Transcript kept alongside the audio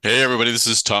Hey, everybody, this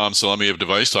is Tom Salemi of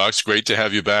Device Talks. Great to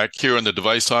have you back here on the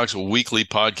Device Talks weekly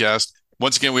podcast.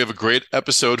 Once again, we have a great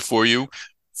episode for you.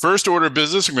 First order of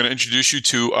business, I'm going to introduce you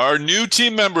to our new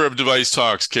team member of Device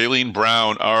Talks, Kayleen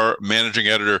Brown, our managing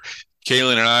editor.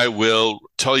 Kayleen and I will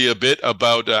tell you a bit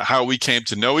about how we came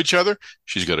to know each other.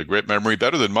 She's got a great memory,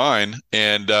 better than mine.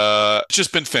 And it's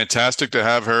just been fantastic to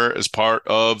have her as part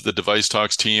of the Device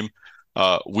Talks team.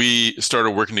 We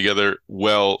started working together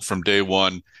well from day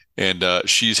one, and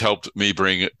she's helped me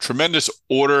bring tremendous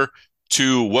order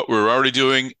to what we're already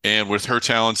doing, and with her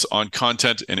talents on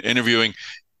content and interviewing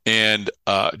and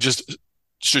just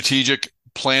strategic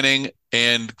planning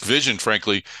and vision,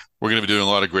 frankly, we're going to be doing a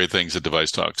lot of great things at Device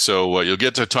Talk. So you'll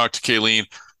get to talk to Kayleen,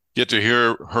 get to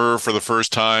hear her for the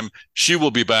first time. She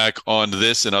will be back on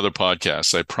this and other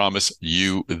podcasts. I promise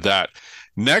you that.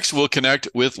 Next, we'll connect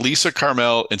with Lisa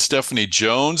Carmel and Stephanie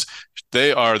Jones.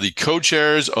 They are the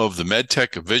co-chairs of the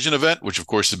MedtechVISION event, which of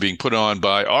course is being put on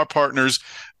by our partners,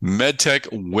 MedTech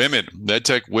Women.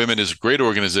 MedTech Women is a great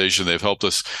organization. They've helped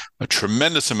us a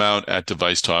tremendous amount at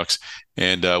Device Talks.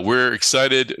 And we're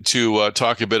excited to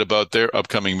talk a bit about their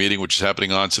upcoming meeting, which is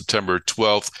happening on September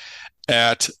 12th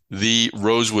at the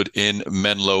Rosewood in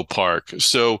Menlo Park.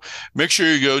 So make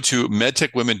sure you go to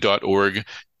medtechwomen.org,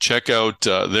 check out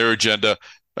their agenda.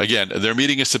 Again, their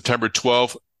meeting is September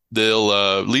 12th.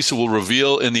 Lisa will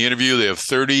reveal in the interview they have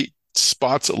 30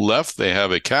 spots left. They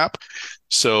have a cap.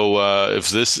 So if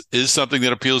this is something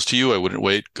that appeals to you, I wouldn't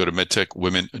wait. Go to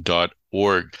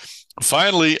medtechwomen.org.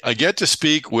 Finally, I get to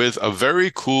speak with a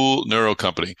very cool neuro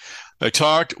company. I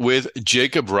talked with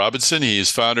Jacob Robinson. He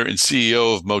is founder and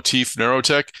CEO of Motif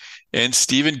Neurotech, and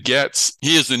Stephen Goetz.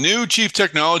 He is the new Chief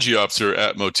Technology Officer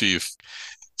at Motif.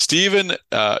 Stephen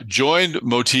joined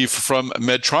Motif from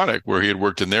Medtronic, where he had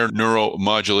worked in their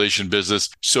neuromodulation business.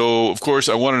 So, of course,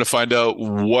 I wanted to find out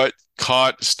what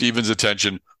caught Stephen's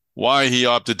attention, why he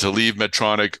opted to leave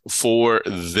Medtronic for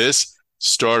this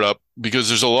startup, because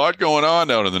there's a lot going on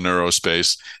out in the neuro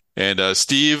space. And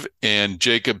Steve and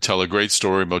Jacob tell a great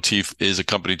story. Motif is a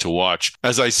company to watch.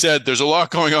 As I said, there's a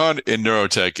lot going on in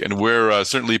neurotech, and we're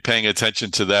certainly paying attention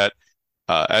to that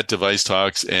at Device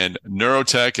Talks. And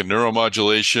neurotech and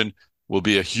neuromodulation will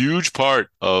be a huge part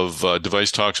of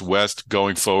Device Talks West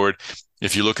going forward.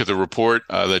 If you look at the report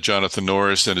that Jonathan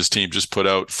Norris and his team just put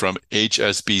out from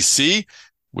HSBC,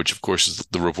 which of course is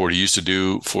the report he used to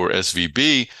do for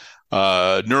SVB,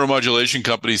 neuromodulation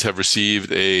companies have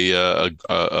received a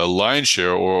lion's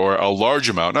share, or a large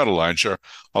amount, not a lion's share,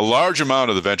 a large amount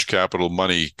of the venture capital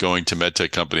money going to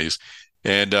medtech companies.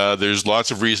 And there's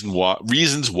lots of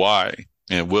reasons why.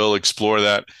 And we'll explore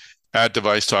that at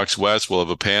Device Talks West. We'll have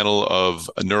a panel of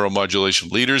neuromodulation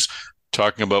leaders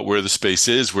talking about where the space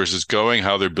is, where's it's going,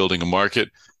 how they're building a market.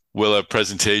 We'll have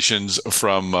presentations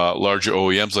from larger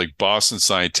OEMs like Boston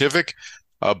Scientific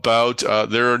about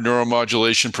their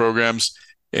neuromodulation programs.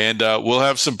 And we'll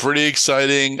have some pretty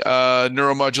exciting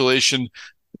neuromodulation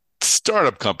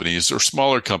startup companies or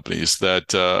smaller companies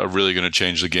that are really going to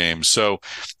change the game. So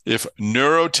if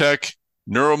neurotech,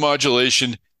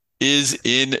 neuromodulation is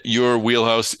in your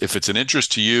wheelhouse, if it's an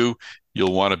interest to you,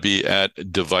 you'll want to be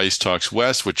at Device Talks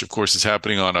West, which of course is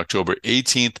happening on October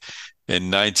 18th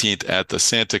and 19th at the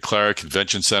Santa Clara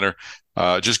Convention Center.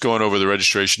 Just going over the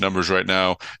registration numbers right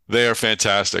now. They are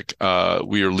fantastic.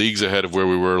 We are leagues ahead of where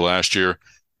we were last year.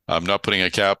 I'm not putting a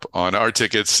cap on our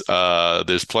tickets.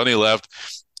 There's plenty left.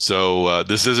 So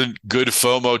this isn't good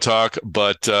FOMO talk,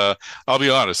 but I'll be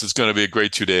honest, it's going to be a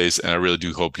great 2 days, and I really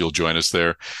do hope you'll join us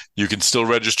there. You can still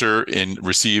register and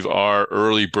receive our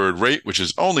early bird rate, which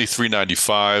is only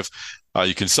 $395.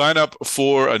 You can sign up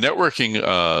for a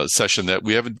networking session that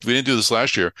we didn't do this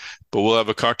last year, but we'll have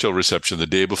a cocktail reception the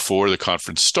day before the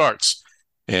conference starts,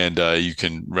 and you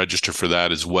can register for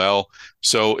that as well.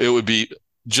 So it would be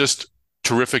just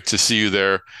terrific to see you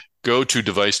there. Go to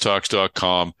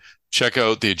devicetalks.com. Check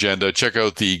out the agenda. Check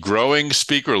out the growing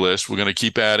speaker list. We're going to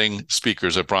keep adding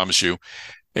speakers, I promise you.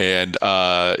 And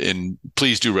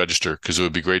please do register, because it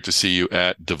would be great to see you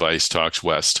at Device Talks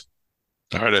West.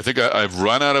 All right, I think I've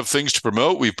run out of things to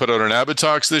promote. We've put out an Abbott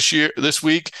Talks this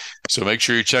week, so make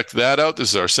sure you check that out.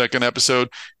 This is our second episode.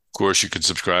 Of course, you can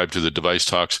subscribe to the Device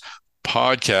Talks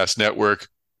podcast network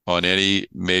on any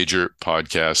major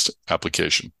podcast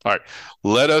application. All right,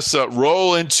 let us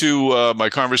roll into my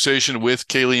conversation with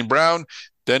Kayleen Brown.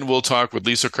 Then we'll talk with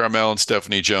Lisa Carmel and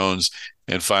Stephanie Jones.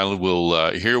 And finally,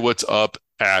 we'll hear what's up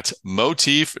at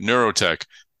Motif Neurotech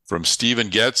from Stephen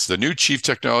Goetz, the new Chief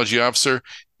Technology Officer,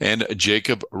 and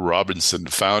Jacob Robinson,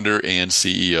 founder and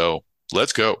CEO.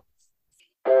 Let's go.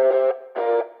 All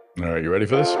right, you ready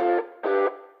for this?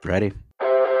 Ready.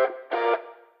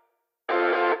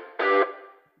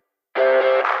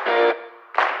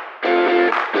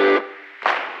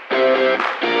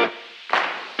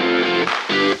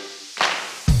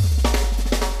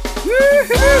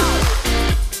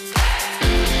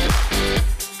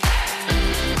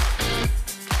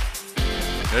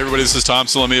 Hey everybody, this is Tom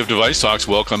Salemi of Device Talks.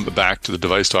 Welcome back to the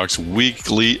Device Talks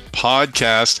weekly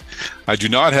podcast. I do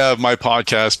not have my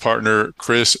podcast partner,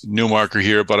 Chris Newmarker,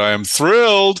 here, but I am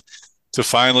thrilled to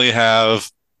finally have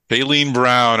Kayleen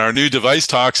Brown, our new Device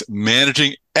Talks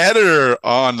managing editor,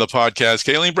 on the podcast.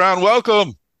 Kayleen Brown,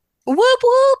 welcome. Whoop,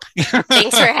 whoop.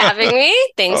 Thanks for having me.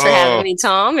 Thanks for having me,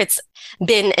 Tom. It's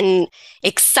been an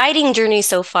exciting journey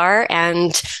so far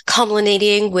and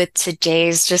culminating with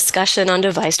today's discussion on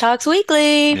Device Talks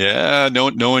Weekly. Yeah,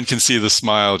 no one can see the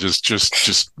smile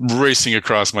just racing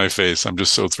across my face. I'm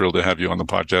just so thrilled to have you on the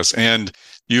podcast. And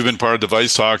you've been part of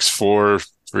Device Talks for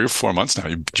 3 or 4 months now.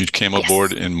 You came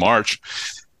aboard in March.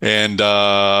 And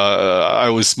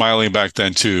I was smiling back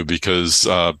then too, because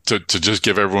to just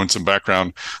give everyone some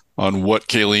background on what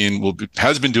Kayleen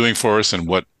has been doing for us and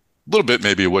what a little bit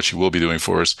maybe what she will be doing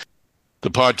for us.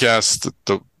 The podcast,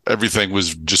 everything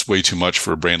was just way too much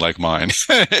for a brain like mine.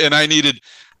 And I needed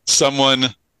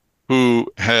someone who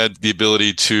had the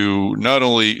ability to not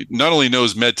only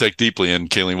knows MedTech deeply, and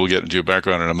Kayleen will get into your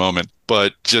background in a moment,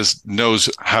 but just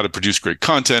knows how to produce great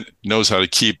content, knows how to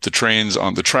keep the trains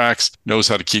on the tracks, knows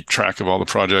how to keep track of all the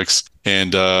projects.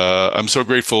 And I'm so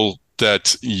grateful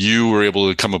that you were able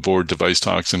to come aboard Device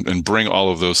Talks and bring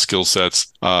all of those skill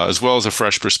sets, as well as a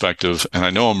fresh perspective. And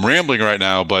I know I'm rambling right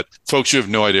now, but folks, you have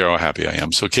no idea how happy I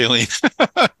am. So Kayleen,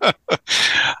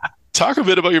 talk a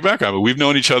bit about your background. We've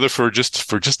known each other for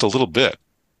just a little bit.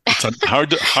 It's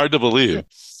hard to believe.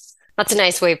 That's a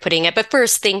nice way of putting it. But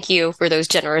first, thank you for those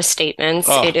generous statements.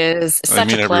 It is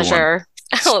such a pleasure.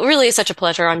 Oh, it really is such a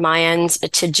pleasure on my end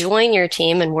to join your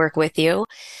team and work with you.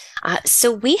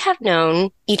 So we have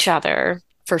known each other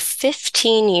for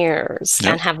 15 years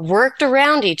and have worked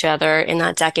around each other in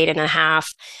that decade and a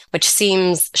half, which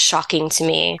seems shocking to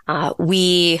me. I'll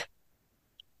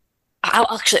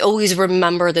actually always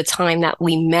remember the time that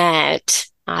we met.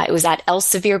 It was at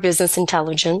Elsevier Business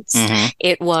Intelligence. Mm-hmm.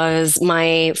 It was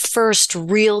my first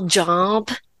real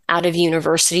job out of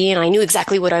university, and I knew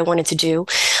exactly what I wanted to do.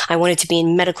 I wanted to be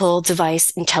in medical device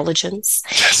intelligence.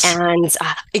 Yes. And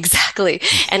exactly.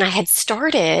 And I had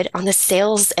started on the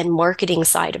sales and marketing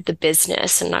side of the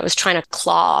business, and I was trying to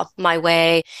claw my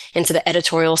way into the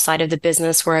editorial side of the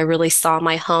business where I really saw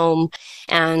my home.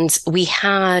 And we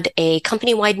had a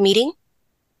company-wide meeting,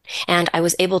 and I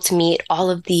was able to meet all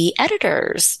of the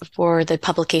editors for the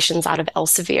publications out of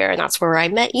Elsevier. And that's where I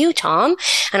met you, Tom.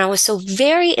 And I was so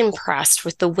very impressed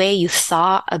with the way you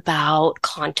thought about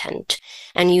content.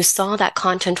 And you saw that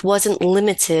content wasn't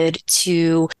limited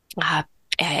to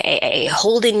a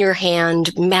hold in your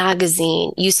hand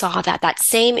magazine. You saw that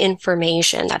same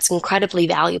information that's incredibly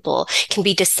valuable can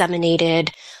be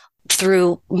disseminated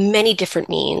through many different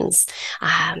means.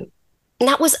 And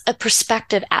that was a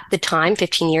perspective at the time,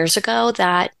 15 years ago,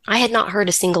 that I had not heard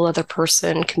a single other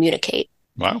person communicate.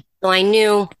 Wow. So I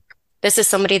knew this is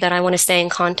somebody that I want to stay in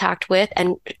contact with,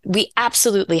 and we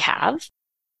absolutely have.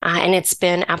 And it's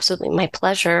been absolutely my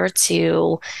pleasure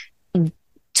to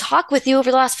talk with you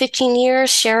over the last 15 years,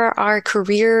 share our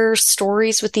career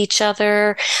stories with each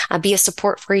other, be a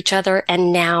support for each other,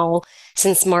 and now,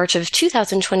 since March of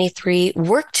 2023,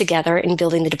 work together in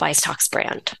building the Device Talks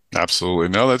brand. Absolutely.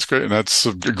 No, that's great. And that's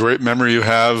a great memory you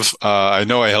have. I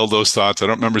know I held those thoughts. I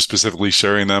don't remember specifically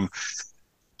sharing them.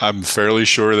 I'm fairly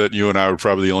sure that you and I were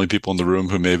probably the only people in the room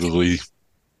who maybe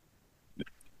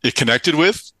it connected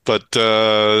with. But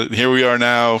here we are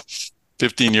now,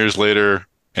 15 years later,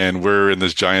 and we're in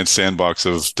this giant sandbox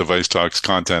of Device Talks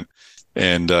content.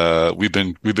 And we've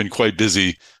been quite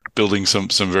busy building some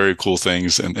very cool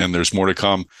things, and there's more to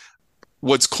come.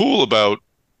 What's cool about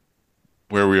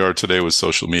where we are today with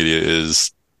social media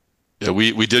is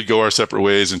we did go our separate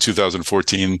ways in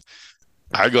 2014.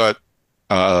 I got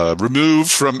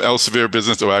removed from Elsevier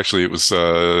Business. Oh, actually, it was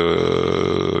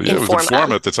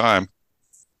Informa at the time.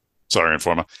 Sorry,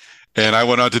 Informa. And I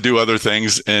went on to do other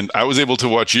things, and I was able to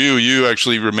watch you. You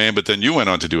actually remained, but then you went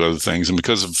on to do other things. And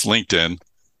because of LinkedIn,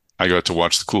 I got to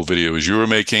watch the cool videos you were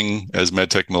making as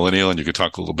MedTech Millennial, and you could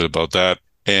talk a little bit about that.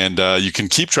 And you can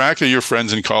keep track of your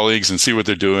friends and colleagues and see what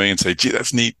they're doing and say, gee,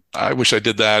 that's neat. I wish I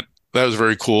did that. That was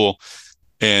very cool.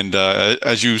 And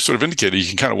as you sort of indicated, you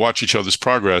can kind of watch each other's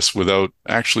progress without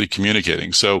actually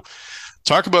communicating. So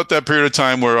talk about that period of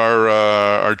time where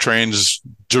our trains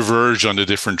diverged onto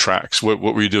different tracks. What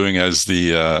were you doing as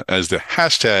the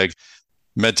hashtag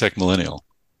MedTech Millennial?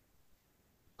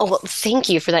 Oh, well, thank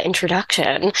you for that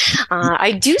introduction.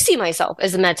 I do see myself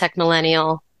as a MedTech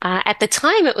Millennial. At the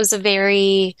time, it was a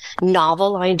very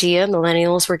novel idea.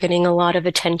 Millennials were getting a lot of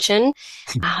attention.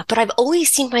 But I've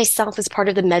always seen myself as part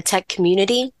of the MedTech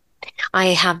community. I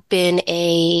have been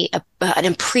an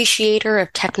appreciator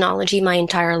of technology my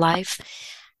entire life.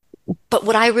 But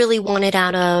what I really wanted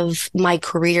out of my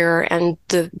career and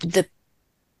the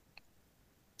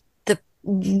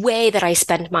way that I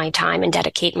spend my time and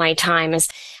dedicate my time is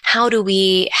how do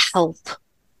we help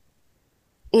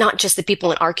not just the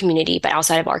people in our community, but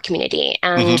outside of our community.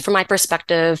 And from my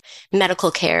perspective,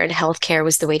 medical care and healthcare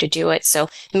was the way to do it. So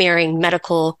marrying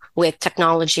medical with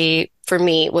technology for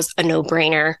me was a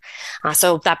no-brainer.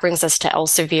 So that brings us to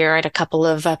Elsevier. I had a couple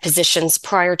of positions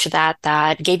prior to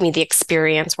that gave me the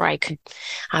experience where I could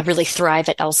really thrive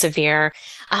at Elsevier.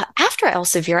 After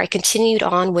Elsevier, I continued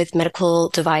on with medical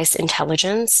device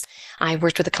intelligence. I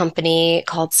worked with a company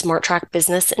called SmartTrack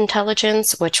Business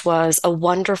Intelligence, which was a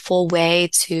wonderful way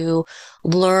to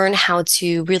learn how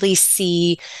to really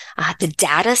see the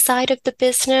data side of the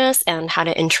business and how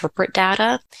to interpret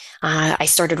data. I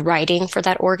started writing for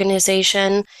that organization.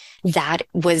 That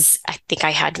was, I think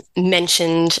I had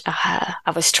mentioned, I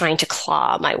was trying to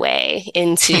claw my way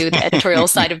into the editorial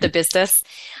side of the business.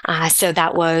 So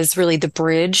that was really the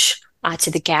bridge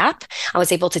to the gap. I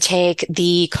was able to take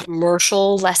the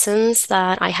commercial lessons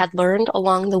that I had learned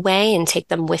along the way and take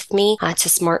them with me to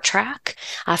SmartTrack.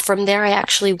 From there, I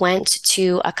actually went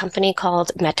to a company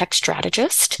called MedTech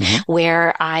Strategist,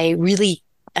 where I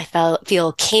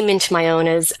feel came into my own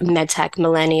as MedTech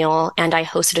millennial, and I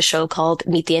hosted a show called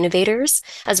Meet the Innovators,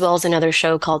 as well as another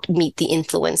show called Meet the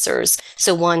Influencers.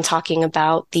 So one talking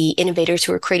about the innovators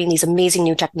who are creating these amazing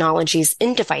new technologies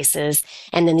in devices,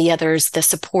 and then the others, the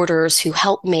supporters who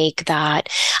help make that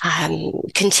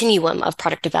continuum of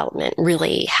product development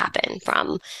really happen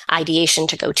from ideation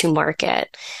to go to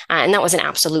market. And that was an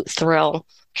absolute thrill.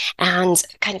 And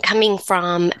kind of coming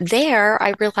from there,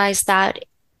 I realized that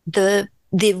the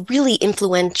really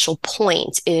influential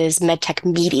point is medtech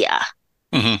media.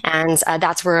 And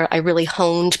that's where I really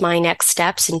honed my next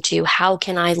steps into how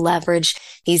can I leverage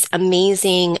these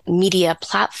amazing media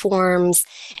platforms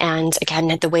and,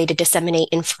 again, the way to disseminate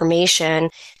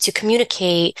information to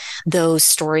communicate those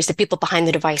stories, the people behind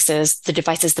the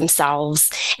devices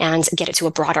themselves, and get it to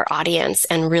a broader audience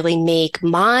and really make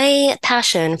my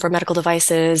passion for medical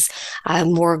devices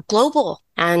more global.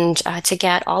 And to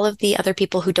get all of the other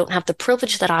people who don't have the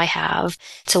privilege that I have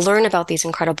to learn about these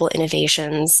incredible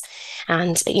innovations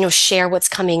and, share what's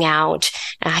coming out,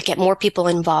 get more people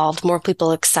involved, more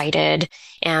people excited,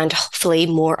 and hopefully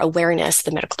more awareness of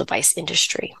the medical device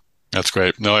industry. That's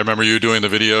great. No, I remember you doing the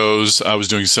videos. I was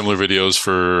doing similar videos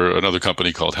for another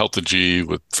company called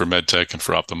Healthagy for MedTech and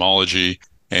for ophthalmology.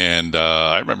 And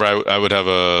I remember I would have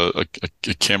a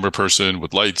camera person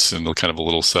with lights and kind of a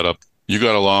little setup. You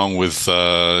got along with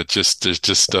just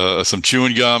some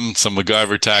chewing gum, some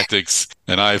MacGyver tactics,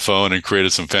 an iPhone, and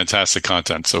created some fantastic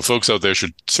content. So folks out there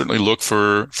should certainly look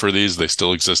for these. They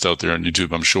still exist out there on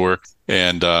YouTube, I'm sure.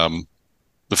 And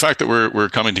the fact that we're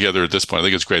coming together at this point, I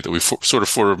think it's great that we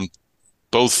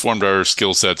both formed our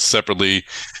skill sets separately.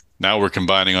 Now we're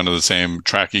combining onto the same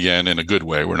track again in a good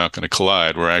way. We're not going to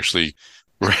collide. We're actually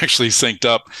synced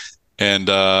up. And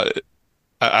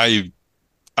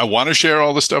I want to share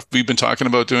all the stuff we've been talking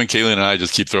about doing. Kayleen and I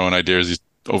just keep throwing ideas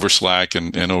over Slack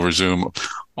and over Zoom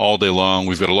all day long.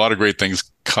 We've got a lot of great things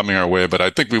coming our way, but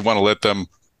I think we want to let them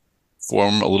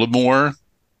form a little more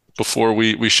before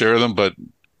we share them. But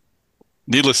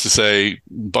needless to say,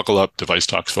 buckle up, Device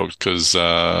Talks, folks, because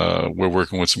we're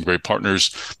working with some great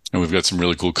partners and we've got some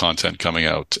really cool content coming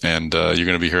out. And you're going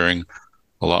to be hearing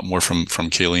a lot more from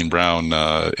Kayleen Brown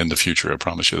in the future. I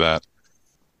promise you that.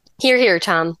 Hear, hear,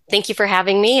 Tom. Thank you for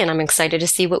having me, and I'm excited to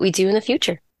see what we do in the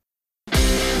future.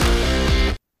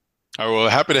 All right, well,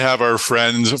 happy to have our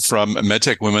friends from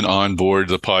MedTech Women on board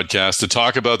the podcast to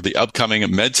talk about the upcoming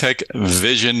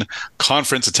MedtechVISION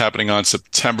conference. It's happening on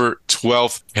September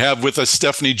 12th. We have with us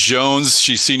Stephanie Jones.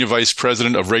 She's Senior Vice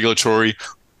President of Regulatory,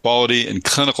 Quality, and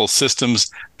Clinical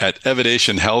Systems at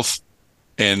Evidation Health.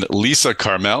 And Lisa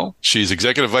Carmel. She's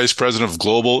Executive Vice President of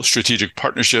Global Strategic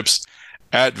Partnerships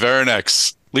at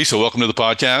Veranex. Lisa, welcome to the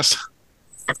podcast.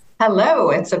 Hello,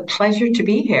 it's a pleasure to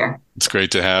be here. It's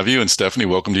great to have you. And Stephanie,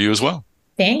 welcome to you as well.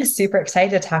 Thanks. Super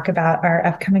excited to talk about our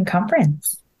upcoming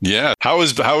conference. Yeah. How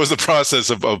is the process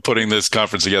of putting this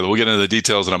conference together? We'll get into the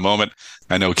details in a moment.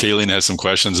 I know Kayleen has some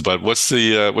questions, but what's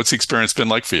the experience been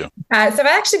like for you? So I've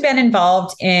actually been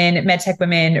involved in MedTech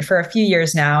Women for a few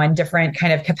years now in different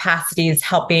kind of capacities,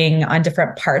 helping on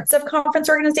different parts of conference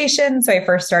organization. So I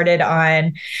first started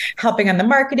on helping on the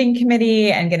marketing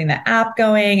committee and getting the app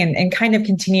going and kind of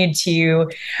continued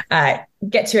to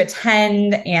get to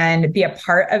attend and be a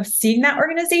part of seeing that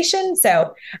organization.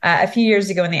 So a few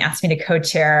years ago when they asked me to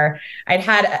co-chair, I'd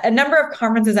had a number of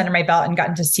conferences under my belt and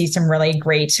gotten to see some really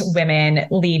great women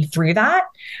lead through that.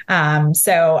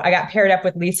 So I got paired up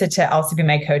with Lisa to also be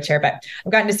my co-chair, but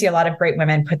I've gotten to see a lot of great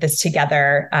women put this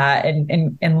together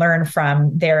and learn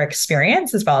from their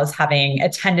experience, as well as having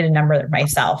attended a number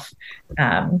myself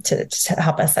to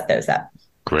help us set those up.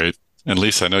 Great. And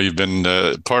Lisa, I know you've been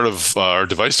part of our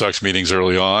Device Talks meetings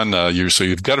early on. So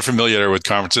you've got a familiarity with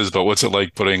conferences, but what's it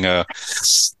like putting the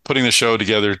show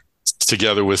together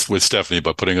with Stephanie,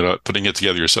 but putting it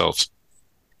together yourselves?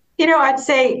 I'd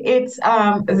say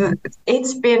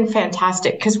it's been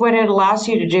fantastic, because what it allows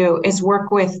you to do is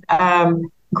work with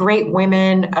great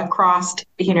women across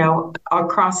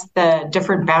the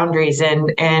different boundaries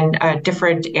and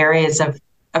different areas of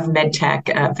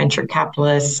medtech, venture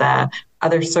capitalists,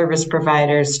 other service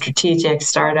providers, strategic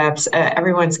startups.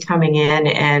 Everyone's coming in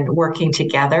and working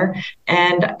together,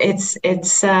 and it's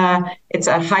a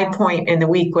high point in the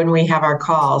week when we have our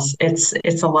calls.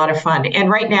 It's a lot of fun. And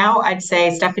right now, I'd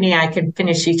say Stephanie and I can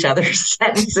finish each other's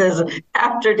sentences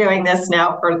after doing this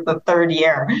now for the third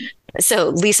year. So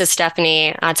Lisa,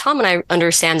 Stephanie, Tom and I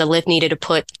understand the lift needed to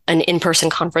put an in-person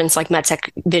conference like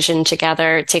MedtechVISION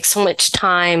together. It takes so much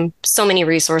time, so many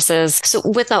resources. So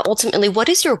with that, ultimately, what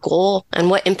is your goal and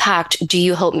what impact do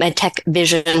you hope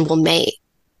MedtechVISION will make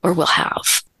or will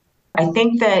have? I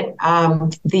think that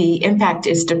the impact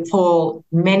is to pull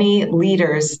many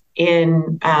leaders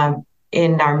in our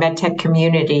medtech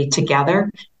community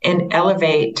together and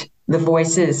elevate the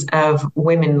voices of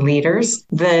women leaders.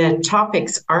 The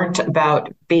topics aren't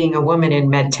about being a woman in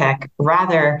medtech.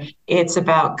 Rather, it's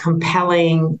about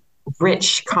compelling,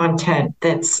 rich content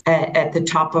that's at the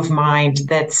top of mind,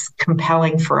 that's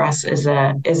compelling for us as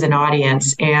an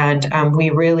audience. And we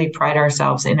really pride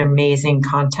ourselves in amazing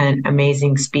content,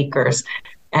 amazing speakers.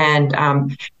 And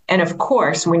of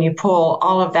course, when you pull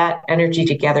all of that energy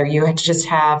together, you just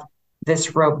have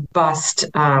this robust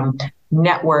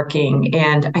networking,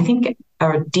 and I think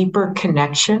a deeper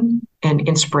connection and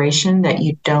inspiration that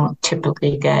you don't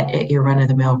typically get at your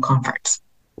run-of-the-mill conference.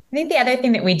 I think the other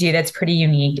thing that we do that's pretty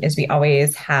unique is we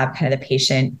always have kind of the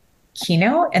patient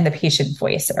keynote and the patient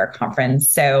voice at our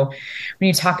conference. So when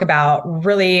you talk about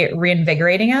really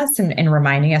reinvigorating us and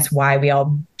reminding us why we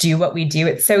all do what we do,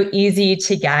 it's so easy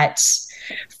to get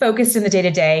focused in the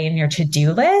day-to-day in your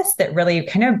to-do list, that really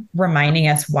kind of reminding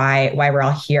us why we're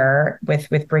all here with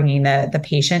bringing the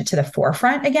patient to the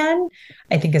forefront again,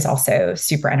 I think is also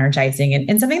super energizing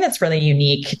and something that's really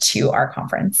unique to our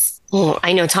conference. Well,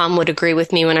 I know Tom would agree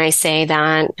with me when I say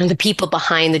that the people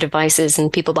behind the devices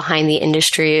and people behind the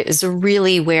industry is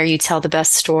really where you tell the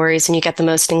best stories and you get the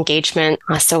most engagement.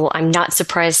 So I'm not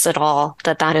surprised at all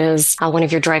that is one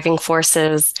of your driving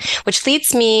forces, which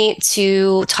leads me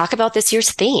to talk about this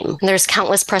year's theme. There's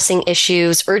countless pressing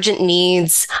issues, urgent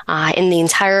needs in the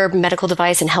entire medical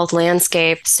device and health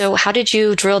landscape. So how did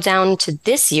you drill down to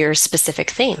this year's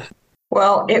specific theme?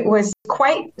 Well, it was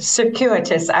quite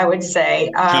circuitous, I would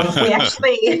say. We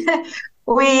actually,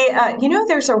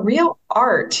 there's a real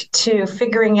art to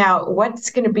figuring out what's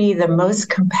going to be the most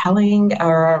compelling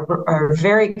or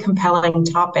very compelling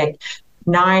topic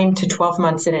 9 to 12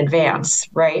 months in advance,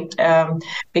 right?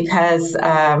 Because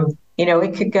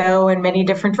it could go in many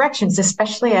different directions,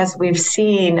 especially as we've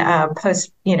seen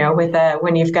post,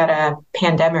 when you've got a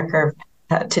pandemic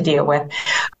to deal with.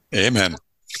 Amen.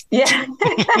 Yeah,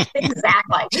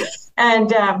 exactly.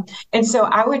 And so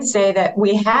I would say that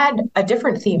we had a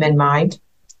different theme in mind,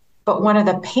 but one of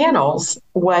the panels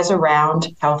was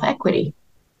around health equity.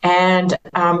 And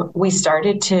we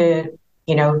started to,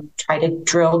 try to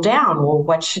drill down, well,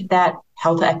 what should that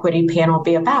health equity panel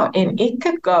be about? And it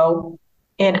could go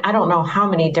in, I don't know how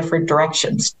many different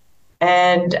directions.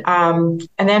 And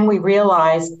then we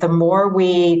realized the more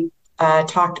we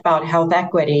talked about health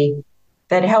equity,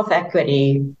 that health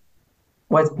equity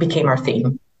became our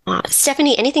theme.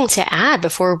 Stephanie, anything to add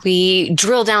before we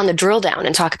drill down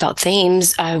and talk about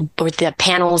themes or the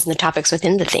panels and the topics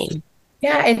within the theme?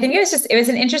 Yeah, I think it was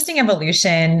an interesting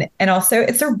evolution. And also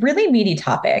it's a really meaty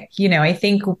topic. I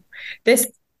think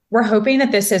we're hoping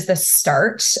that this is the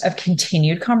start of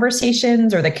continued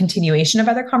conversations or the continuation of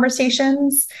other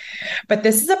conversations. But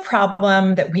this is a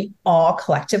problem that we all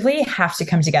collectively have to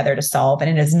come together to solve, and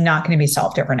it is not going to be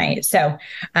solved overnight. So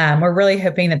we're really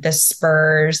hoping that this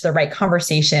spurs the right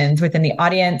conversations within the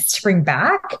audience to bring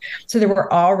back so that we're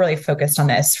all really focused on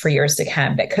this for years to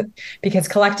come. Because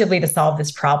collectively to solve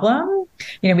this problem,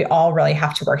 we all really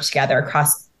have to work together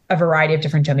across a variety of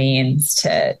different domains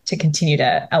to continue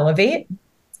to elevate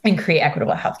and create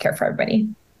equitable healthcare for everybody.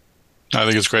 I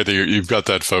think it's great that you've got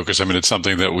that focus. I mean, it's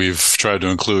something that we've tried to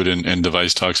include in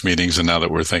Device Talks meetings. And now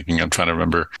that we're thinking, I'm trying to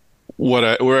remember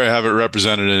where I have it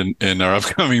represented in our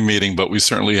upcoming meeting, but we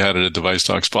certainly had it at Device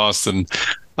Talks Boston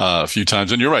a few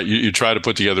times. And you're right. You try to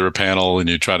put together a panel and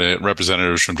you try to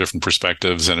representatives from different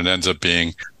perspectives, and it ends up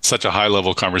being such a high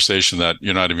level conversation that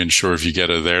you're not even sure if you get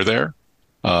a there.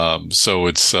 So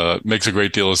it's makes a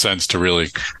great deal of sense to really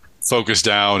focus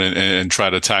down and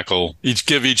try to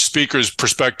give each speaker's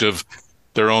perspective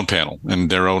their own panel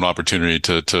and their own opportunity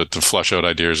to flush out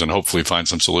ideas and hopefully find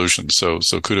some solutions. So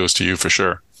kudos to you for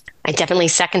sure. I definitely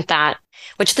second that,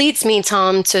 which leads me,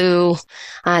 Tom, to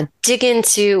dig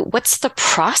into what's the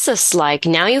process like.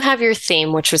 Now you have your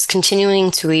theme, which was continuing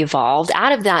to evolve.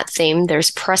 Out of that theme, there's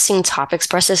pressing topics,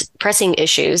 pressing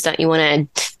issues that you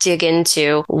want to dig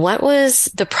into. What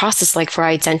was the process like for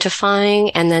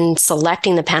identifying and then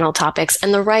selecting the panel topics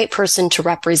and the right person to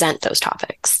represent those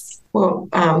topics? Well,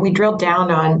 we drilled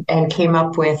down on and came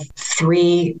up with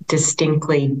 3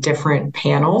 distinctly different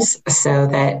panels so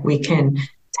that we can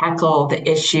tackle the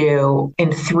issue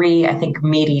in 3, I think,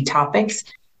 meaty topics.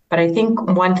 But I think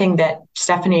one thing that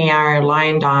Stephanie and I are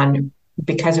aligned on,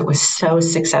 because it was so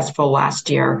successful last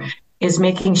year, is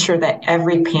making sure that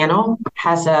every panel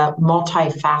has a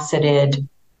multifaceted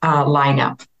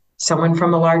lineup. Someone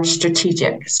from a large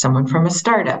strategic, someone from a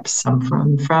startup,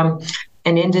 someone from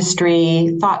an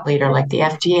industry thought leader like the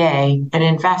FDA, an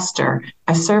investor,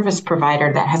 a service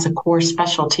provider that has a core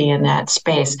specialty in that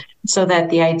space, so that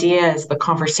the idea is the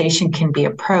conversation can be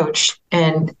approached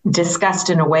and discussed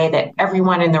in a way that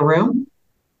everyone in the room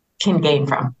can gain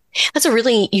from. That's a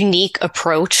really unique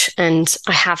approach, and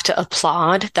I have to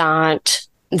applaud that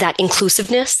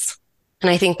inclusiveness. And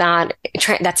I think that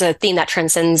that's a theme that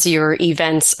transcends your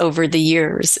events over the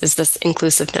years, is this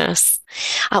inclusiveness.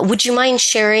 Would you mind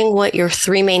sharing what your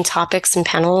 3 main topics and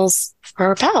panels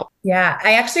are about? Yeah,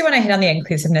 I actually want to hit on the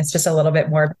inclusiveness just a little bit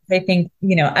more. I think,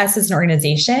 us as an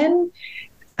organization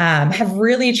have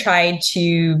really tried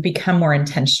to become more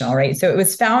intentional, right? So it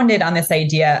was founded on this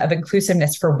idea of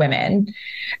inclusiveness for women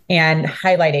and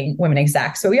highlighting women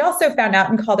execs. So we also found out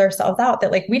and called ourselves out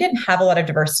that we didn't have a lot of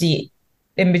diversity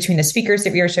in between the speakers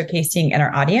that we were showcasing and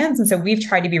our audience. And so we've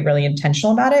tried to be really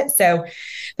intentional about it. So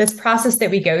this process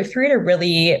that we go through to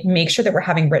really make sure that we're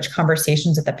having rich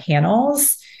conversations at the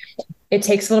panels, it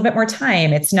takes a little bit more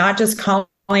time. It's not just calling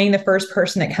the first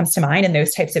person that comes to mind and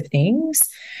those types of things.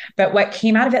 But what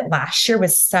came out of it last year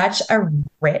was such a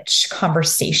rich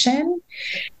conversation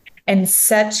and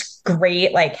such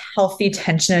great, healthy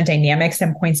tension and dynamics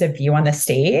and points of view on the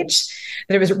stage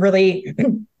that it was really,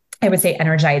 I would say,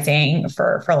 energizing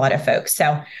for a lot of folks.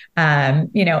 So,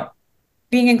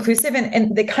 being inclusive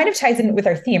and that kind of ties in with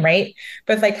our theme, right?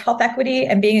 Both health equity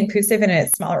and being inclusive in a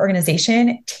smaller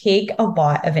organization take a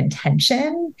lot of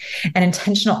intention and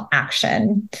intentional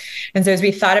action. And so as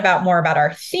we thought more about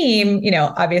our theme,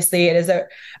 obviously it is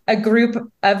a group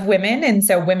of women. And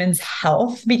so women's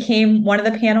health became one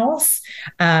of the panels.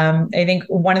 I think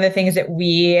one of the things that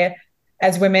we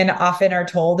as women often are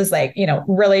told is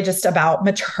really just about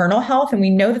maternal health. And we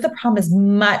know that the problem is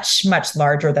much, much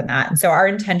larger than that. And so our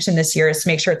intention this year is to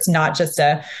make sure it's not just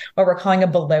what we're calling a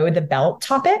below the belt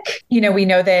topic. We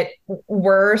know that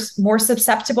we're more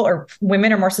susceptible, or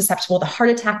women are more susceptible to heart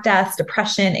attack deaths,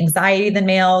 depression, anxiety than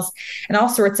males, and all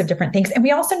sorts of different things. And we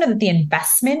also know that the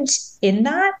investment in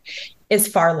that is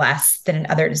far less than in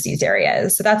other disease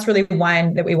areas. So that's really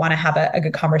one that we want to have a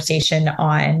good conversation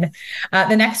on.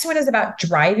 The next one is about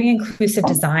driving inclusive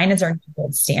design as our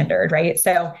gold standard, right?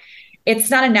 So it's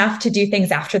not enough to do things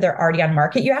after they're already on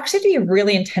market. You actually have to be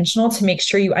really intentional to make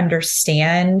sure you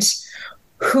understand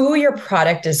who your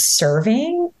product is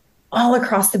serving all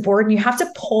across the board. And you have to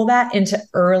pull that into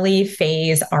early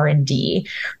phase R&D,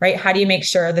 right? How do you make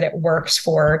sure that it works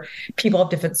for people of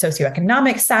different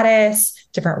socioeconomic status,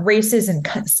 different races and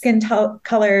skin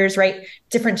colors, right?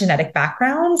 Different genetic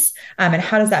backgrounds. And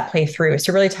how does that play through?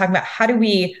 So really talking about how do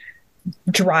we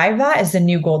drive that as the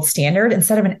new gold standard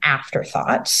instead of an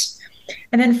afterthought.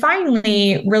 And then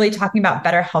finally, really talking about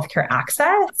better healthcare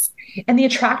access and the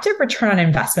attractive return on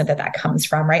investment that comes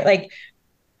from, right?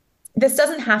 This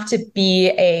doesn't have to be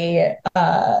a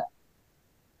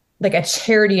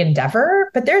charity endeavor,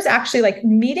 but there's actually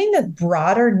meeting the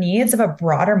broader needs of a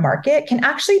broader market can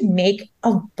actually make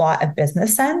a lot of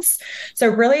business sense. So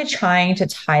really trying to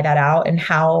tie that out and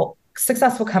how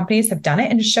successful companies have done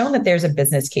it and shown that there's a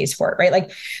business case for it,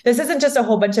 right? This isn't just a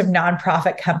whole bunch of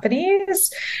nonprofit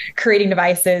companies creating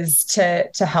devices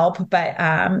to help, but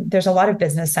there's a lot of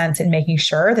business sense in making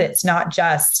sure that it's not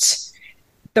just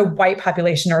the white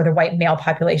population or the white male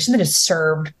population that is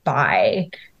served by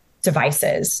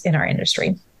devices in our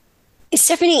industry.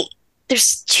 Stephanie,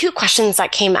 there's two questions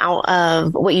that came out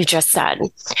of what you just said.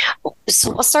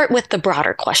 So I'll start with the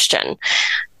broader question.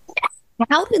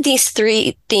 How do these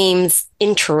three themes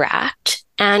interact?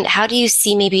 And how do you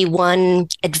see maybe one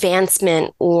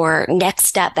advancement or next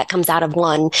step that comes out of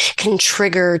one can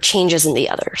trigger changes in the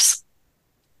others?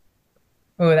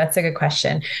 Oh, that's a good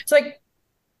question. So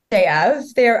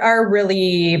there are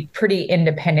really pretty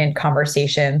independent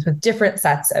conversations with different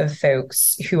sets of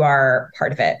folks who are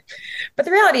part of it. But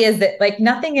the reality is that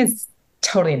nothing is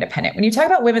totally independent. When you talk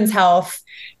about women's health,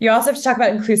 you also have to talk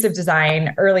about inclusive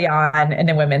design early on in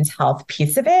the women's health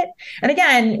piece of it. And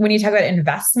again, when you talk about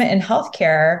investment in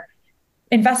healthcare,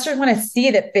 investors want to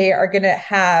see that they are going to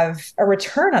have a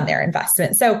return on their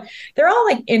investment. So they're all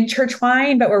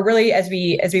intertwined, but we're really, as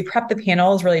we prep the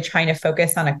panels, really trying to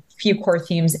focus on a few core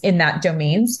themes in that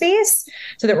domain space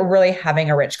so that we're really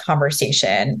having a rich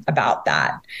conversation about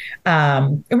that.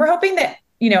 And we're hoping that,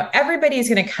 everybody's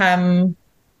going to come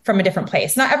from a different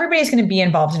place. Not everybody's going to be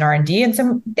involved in R&D. And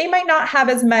so they might not have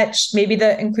as much, maybe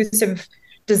the inclusive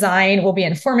design will be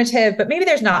informative, but maybe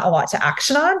there's not a lot to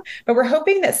action on. But we're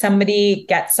hoping that somebody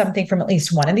gets something from at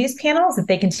least one of these panels that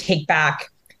they can take back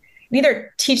and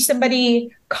either teach somebody,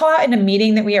 call out in a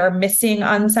meeting that we are missing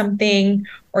on something,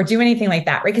 or do anything like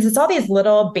that, right? Because it's all these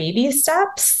little baby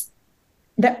steps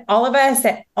that all of us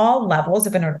at all levels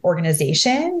of an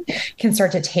organization can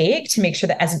start to take to make sure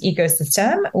that as an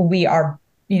ecosystem, we are,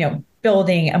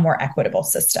 building a more equitable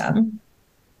system.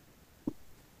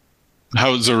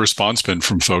 How's the response been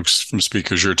from folks, from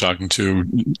speakers you're talking to?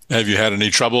 Have you had any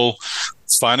trouble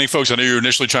finding folks? I know you were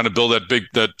initially trying to build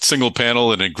that single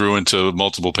panel and it grew into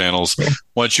multiple panels. Yeah.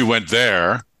 Once you went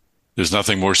there, there's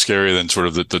nothing more scary than sort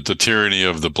of the tyranny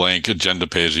of the blank agenda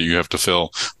page that you have to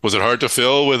fill. Was it hard to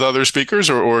fill with other speakers,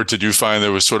 or did you find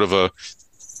there was sort of a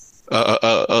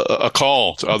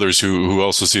call to others who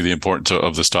also see the importance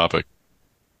of this topic?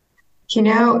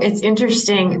 It's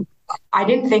interesting. I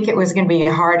didn't think it was going to be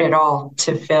hard at all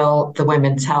to fill the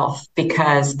women's health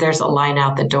because there's a line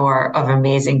out the door of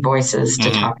amazing voices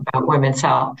to talk about women's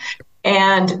health.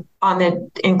 And on the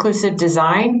inclusive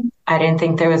design, I didn't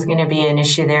think there was going to be an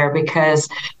issue there because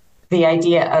the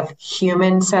idea of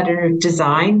human-centered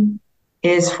design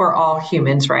is for all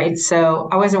humans, right? So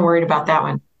I wasn't worried about that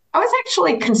one. I was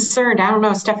actually concerned. I don't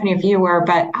know, Stephanie, if you were,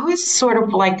 but I was sort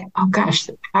of like, oh gosh,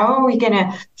 how are we going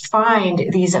to find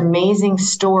these amazing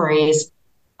stories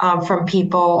from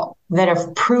people that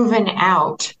have proven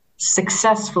out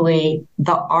successfully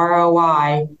the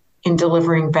ROI in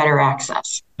delivering better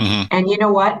access? Mm-hmm. And you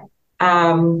know what?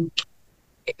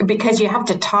 Because you have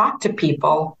to talk to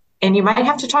people, and you might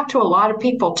have to talk to a lot of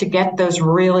people to get those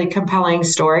really compelling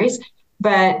stories.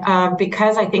 But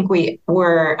because I think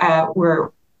we're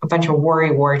a bunch of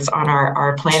worry warts on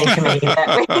our planning committee.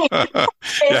 That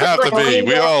you have to be.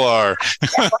 We all are.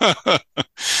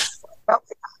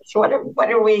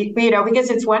 What are we? Because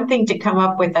it's one thing to come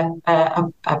up with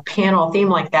a panel theme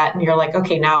like that, and you're like,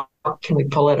 okay, now can we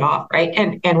pull it off, right?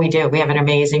 And we do. We have an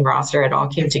amazing roster. It all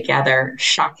came together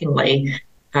shockingly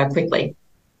quickly.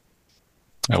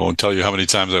 I won't tell you how many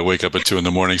times I wake up at 2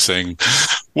 a.m. saying,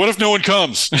 "What if no one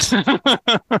comes?"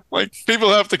 People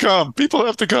have to come. People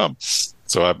have to come.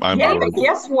 So I'm but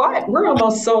guess what? We're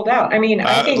almost sold out. I mean,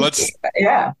 I think let's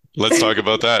talk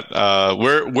about that.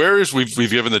 Where is we've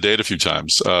given the date a few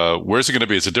times. Where's it going to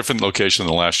be? It's a different location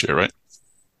than last year, right?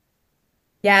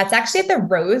 Yeah, it's actually at the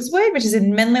Rosewood, which is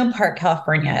in Menlo Park,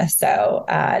 California. So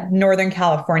Northern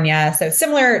California. So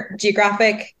similar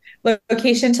geographic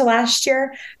location to last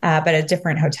year, but a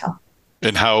different hotel.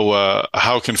 And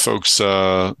how can folks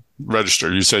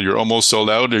register? You said you're almost sold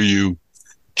out. Are you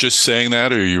just saying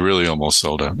that, or are you really almost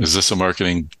sold out? Is this a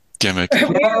marketing gimmick? We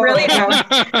really don't.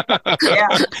 Yeah,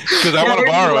 because I want to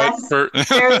borrow it.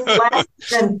 There's less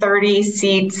than 30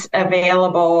 seats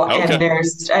available, and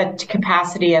there's a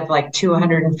capacity of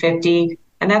 250.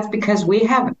 And that's because we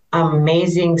have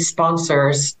amazing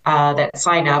sponsors that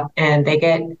sign up, and they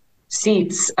get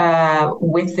seats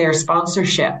with their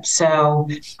sponsorship. So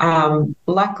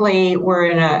luckily, we're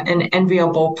in an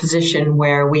enviable position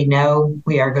where we know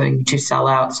we are going to sell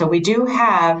out. So we do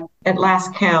have, at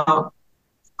last count,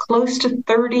 close to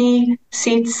 30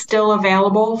 seats still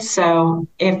available. So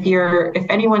if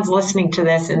anyone's listening to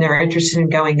this and they're interested in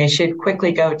going, they should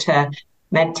quickly go to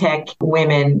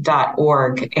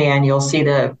MedtechWomen.org, and you'll see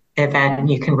the event, and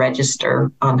you can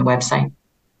register on the website.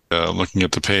 Looking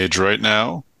at the page right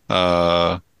now.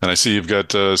 And I see you've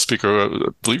got a speaker, I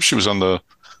believe she was on the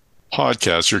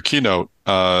podcast. Your keynote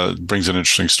brings an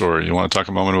interesting story. You want to talk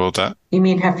a moment about that? You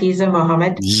mean Hafiza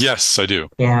Mohammed? Yes, I do.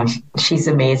 Yeah, she's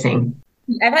amazing.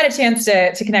 I've had a chance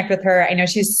to connect with her. I know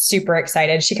she's super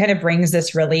excited. She kind of brings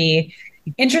this really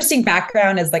interesting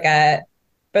background as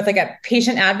both like a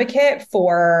patient advocate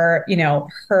for,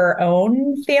 her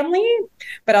own family,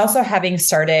 but also having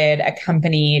started a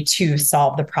company to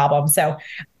solve the problem. So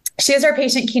she is our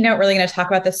patient keynote, really going to talk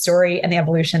about the story and the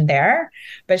evolution there.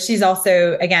 But she's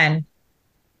also, again,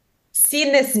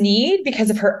 seen this need because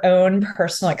of her own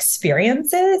personal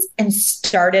experiences and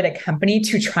started a company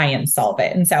to try and solve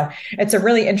it. And so it's a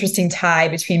really interesting tie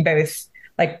between both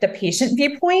like the patient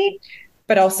viewpoint,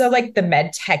 but also like the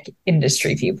med tech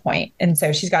industry viewpoint. And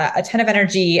so she's got a ton of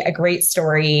energy, a great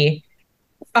story,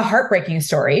 a heartbreaking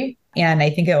story. And I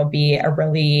think it will be a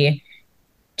really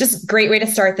just great way to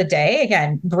start the day.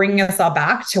 Again, bringing us all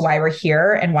back to why we're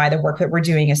here and why the work that we're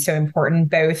doing is so important,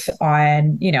 both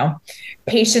on,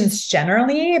 patients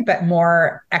generally, but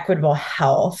more equitable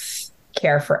health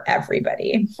care for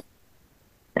everybody.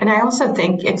 And I also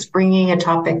think it's bringing a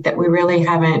topic that we really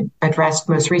haven't addressed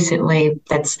most recently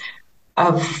that's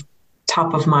of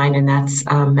top of mind, and that's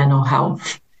mental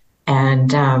health.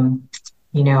 And, I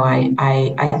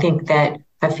think that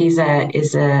Hafiza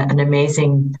is an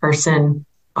amazing person,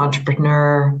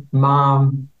 entrepreneur,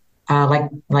 mom,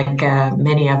 like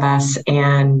many of us.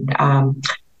 And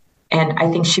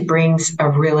I think she brings a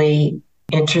really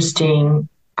interesting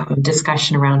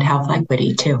discussion around health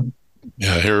equity too.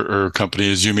 Yeah, her company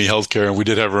is Yumi Healthcare, and we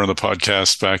did have her on the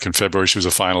podcast back in February. She was a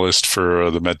finalist for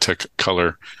the MedTech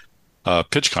Color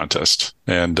pitch contest,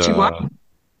 and she won.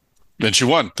 And she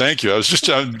won. Thank you. I was just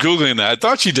Googling that. I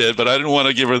thought she did, but I didn't want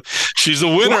to give her. She's the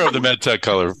winner of the MedTech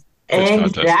Color pitch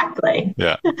exactly.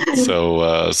 contest. Yeah.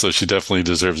 So she definitely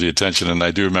deserves the attention. And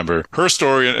I do remember her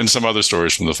story and some other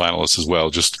stories from the finalists as well.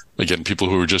 Just again, people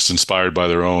who were just inspired by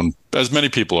their own, as many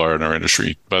people are in our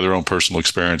industry, by their own personal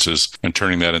experiences and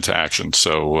turning that into action.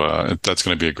 So that's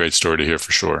going to be a great story to hear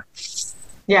for sure.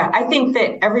 Yeah, I think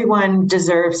that everyone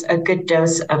deserves a good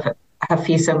dose of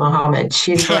Hafiza Mohammed.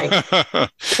 She's like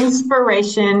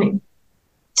inspiration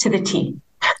to the T.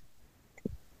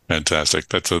 Fantastic.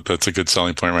 That's a good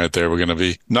selling point right there. We're going to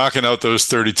be knocking out those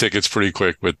 30 tickets pretty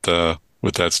quick with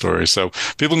that story. So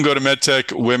people can go to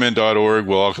medtechwomen.org.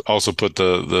 We'll also put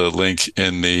the link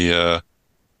in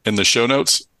the show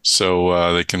notes,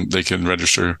 so they can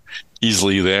register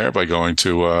easily there by going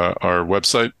to our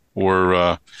website or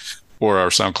our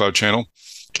SoundCloud channel.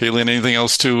 Caitlin, anything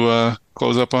else to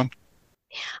close up on?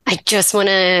 I just want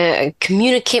to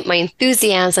communicate my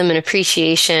enthusiasm and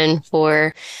appreciation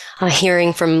for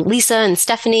hearing from Lisa and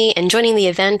Stephanie and joining the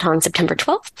event on September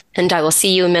 12th. And I will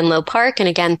see you in Menlo Park. And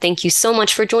again, thank you so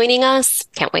much for joining us.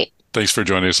 Can't wait. Thanks for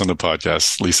joining us on the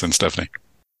podcast, Lisa and Stephanie.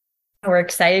 We're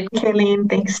excited. Kayleen,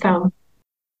 thanks, Tom.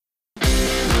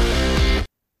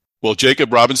 Well,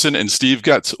 Jacob Robinson and Steve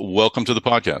Goetz, welcome to the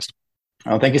podcast.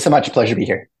 Oh, thank you so much. Pleasure to be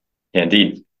here. Yeah,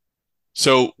 indeed.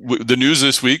 So the news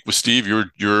this week with Steve,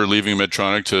 you're leaving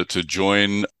Medtronic to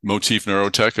join Motif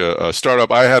Neurotech, a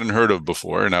startup I hadn't heard of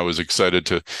before, and I was excited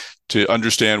to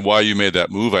understand why you made that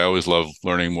move. I always love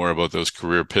learning more about those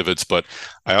career pivots, but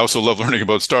I also love learning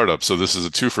about startups. So this is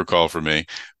a twofer call for me,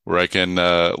 where I can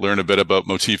learn a bit about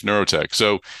Motif Neurotech.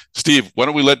 So Steve, why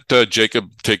don't we let Jacob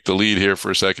take the lead here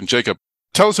for a second? Jacob,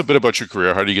 tell us a bit about your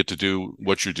career. How do you get to do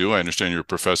what you do? I understand you're a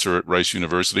professor at Rice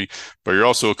University, but you're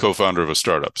also a co-founder of a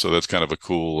startup. So that's kind of a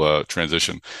cool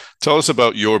transition. Tell us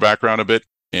about your background a bit,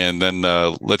 and then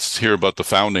let's hear about the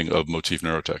founding of Motif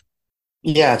Neurotech.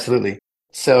 Yeah, absolutely.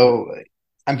 So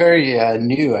I'm very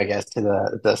new, I guess, to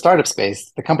the startup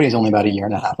space. The company's only about 1.5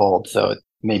 years old, so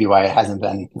maybe why it hasn't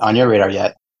been on your radar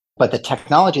yet. But the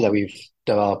technology that we've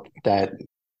developed that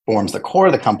forms the core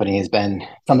of the company has been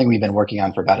something we've been working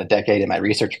on for about a decade in my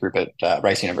research group at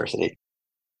Rice University.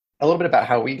 A little bit about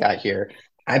how we got here.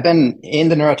 I've been in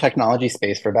the neurotechnology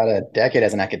space for about a decade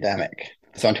as an academic.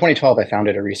 So in 2012, I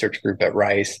founded a research group at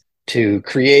Rice to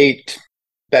create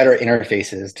better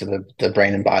interfaces to the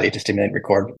brain and body to stimulate and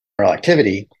record neural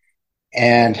activity.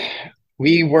 And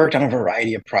we worked on a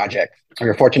variety of projects. We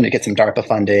were fortunate to get some DARPA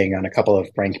funding on a couple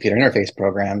of brain-computer interface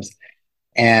programs.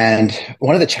 And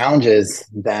one of the challenges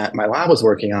that my lab was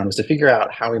working on was to figure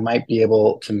out how we might be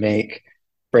able to make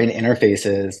brain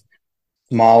interfaces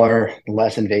smaller,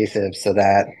 less invasive, so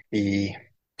that the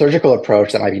surgical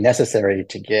approach that might be necessary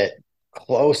to get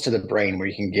close to the brain where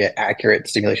you can get accurate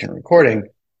stimulation and recording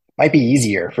might be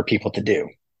easier for people to do.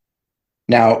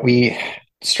 Now, we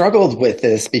struggled with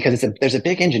this because there's a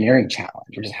big engineering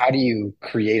challenge, which is how do you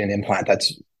create an implant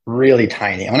that's really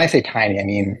tiny. And when I say tiny, I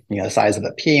mean, the size of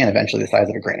a pea and eventually the size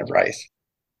of a grain of rice.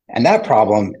 And that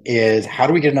problem is, how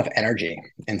do we get enough energy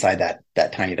inside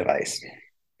that tiny device?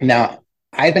 Now,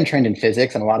 I've been trained in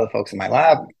physics, and a lot of the folks in my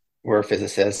lab were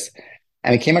physicists.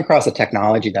 And we came across a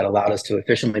technology that allowed us to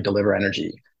efficiently deliver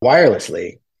energy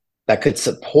wirelessly that could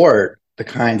support the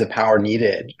kinds of power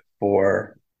needed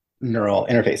for neural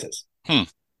interfaces.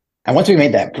 And once we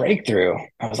made that breakthrough,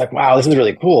 I was like, wow, this is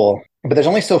really cool. But there's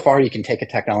only so far you can take a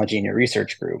technology in your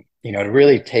research group. To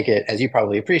really take it, as you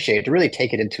probably appreciate, to really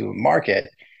take it into a market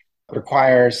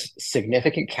requires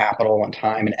significant capital and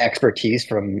time and expertise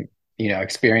from,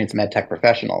 experienced med tech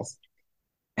professionals.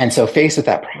 And so faced with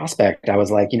that prospect, I was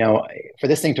like, for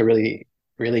this thing to really,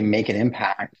 really make an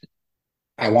impact,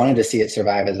 I wanted to see it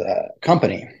survive as a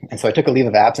company. And so I took a leave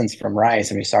of absence from Rice,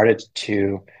 and we started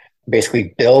to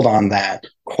basically build on that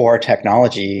core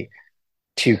technology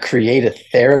to create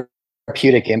a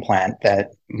therapeutic implant that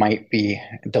might be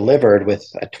delivered with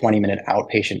a 20-minute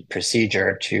outpatient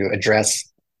procedure to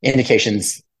address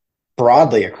indications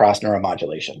broadly across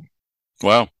neuromodulation.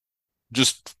 Wow.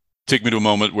 Just take me to a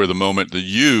moment that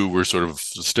you were sort of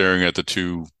staring at the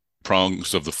two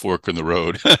prongs of the fork in the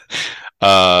road.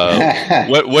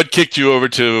 What kicked you over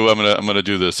to I'm gonna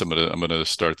do this. I'm gonna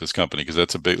start this company, because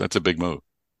that's a big move.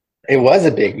 It was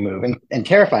a big move and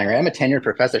terrifying, right? I'm a tenured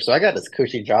professor, so I got this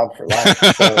cushy job for life.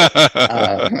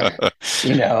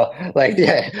 So,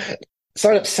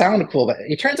 sort of sound cool, but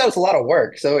it turns out it's a lot of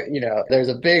work. So, there's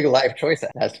a big life choice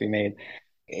that has to be made.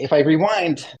 If I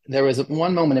rewind, there was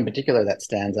one moment in particular that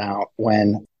stands out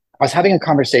when I was having a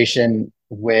conversation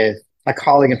with a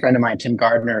colleague and friend of mine, Tim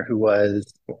Gardner, who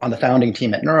was on the founding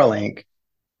team at Neuralink.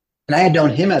 And I had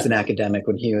known him as an academic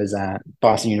when he was at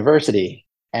Boston University.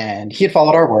 And he had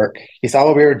followed our work. He saw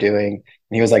what we were doing.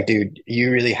 And he was like, dude,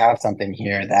 you really have something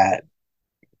here that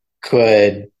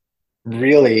could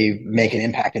really make an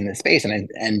impact in this space.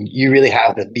 And you really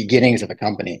have the beginnings of a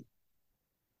company.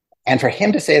 And for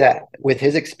him to say that with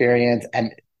his experience,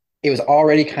 and it was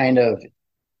already kind of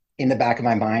in the back of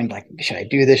my mind, like, should I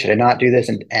do this? Should I not do this?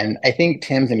 And I think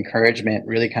Tim's encouragement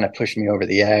really kind of pushed me over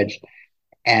the edge.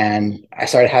 And I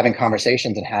started having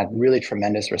conversations and had really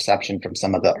tremendous reception from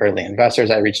some of the early investors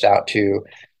I reached out to.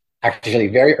 Actually,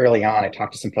 very early on, I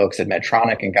talked to some folks at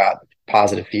Medtronic and got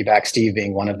positive feedback, Steve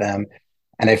being one of them.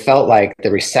 And I felt like the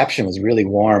reception was really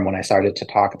warm when I started to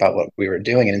talk about what we were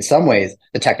doing. And in some ways,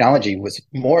 the technology was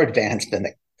more advanced than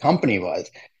the company was.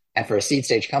 And for a seed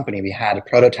stage company, we had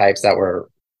prototypes that were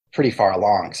pretty far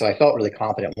along. So I felt really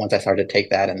confident once I started to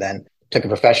take that, and then took a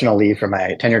professional leave from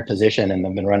my tenured position, and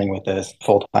I've been running with this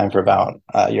full time for about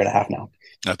a year and a half now.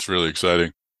 That's really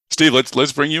exciting. Steve,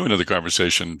 let's bring you into the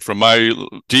conversation. From my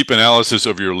deep analysis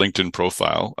of your LinkedIn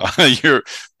profile,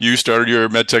 you started your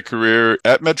medtech career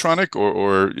at Medtronic,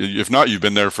 or if not, you've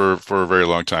been there for a very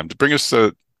long time. To bring us,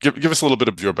 give us a little bit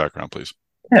of your background, please.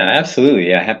 Yeah, absolutely.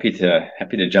 Yeah, happy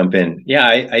to jump in. Yeah,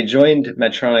 I joined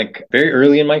Medtronic very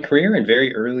early in my career and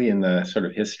very early in the sort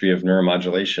of history of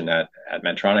neuromodulation at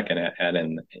Medtronic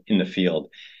and in the field.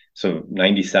 So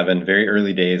 97, very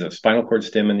early days of spinal cord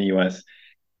stim in the U.S.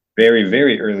 Very,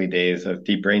 very early days of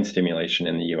deep brain stimulation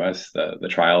in the U.S. The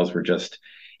trials were just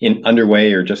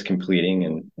underway or just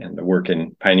completing, and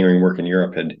the pioneering work in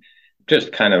Europe had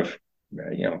just kind of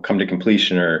come to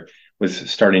completion or was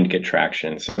starting to get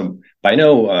traction. So by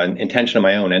no intention of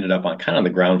my own, ended up on kind of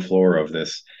the ground floor of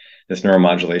this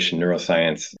neuromodulation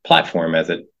neuroscience platform as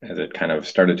it kind of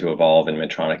started to evolve in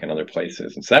Medtronic and other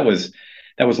places. And so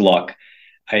that was luck.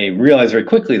 I realized very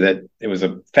quickly that it was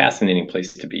a fascinating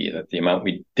place to be, that the amount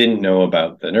we didn't know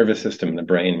about the nervous system and the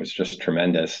brain was just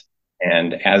tremendous.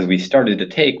 And as we started to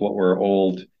take what were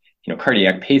old,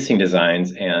 cardiac pacing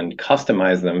designs and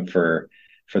customize them for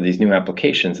these new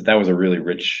applications, that was a really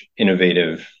rich,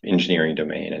 innovative engineering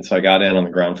domain. And so I got in on the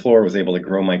ground floor, was able to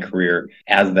grow my career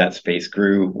as that space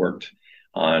grew, worked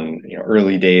on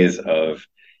early days of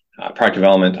product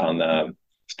development on the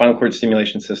spinal cord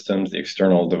stimulation systems, the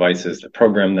external devices that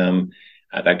program them.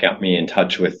 That got me in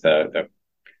touch with the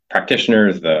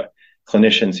practitioners, the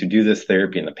clinicians who do this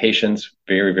therapy, and the patients.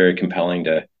 Very, very compelling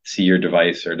to see your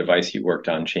device or device you worked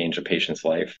on change a patient's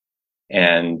life.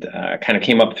 And kind of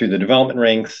came up through the development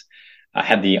ranks. I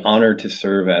had the honor to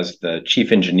serve as the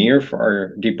chief engineer for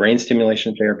our deep brain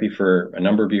stimulation therapy for a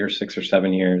number of years, 6 or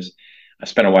 7 years. I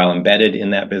spent a while embedded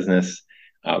in that business,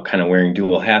 kind of wearing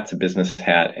dual hats, a business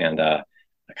hat and a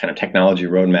kind of technology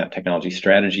roadmap, technology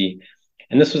strategy.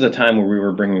 And this was a time where we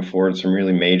were bringing forward some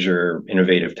really major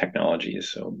innovative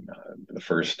technologies. So the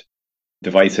first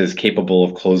devices capable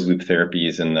of closed loop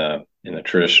therapies in the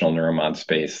traditional neuromod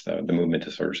space, the movement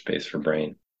disorder space for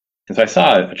brain. And so I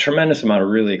saw a tremendous amount of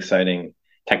really exciting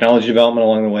technology development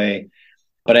along the way,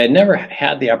 but I had never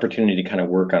had the opportunity to kind of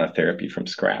work on a therapy from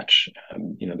scratch.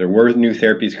 There were new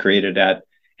therapies created at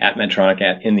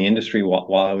Medtronic in the industry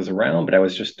while I was around, but I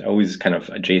was just always kind of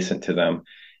adjacent to them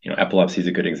epilepsy is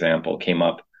a good example, came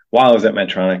up while I was at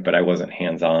Medtronic, but I wasn't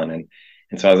hands-on.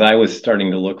 And so as I was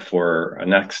starting to look for a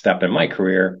next step in my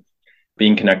career,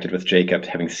 being connected with Jacob,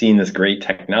 having seen this great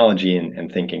technology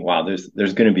and thinking, wow,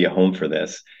 there's going to be a home for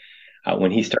this.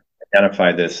 When he started to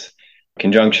identify this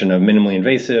conjunction of minimally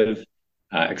invasive,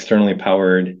 externally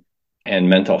powered, and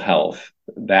mental health,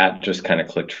 that just kind of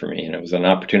clicked for me. And it was an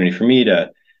opportunity for me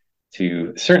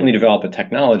to certainly develop a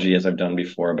technology as I've done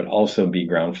before, but also be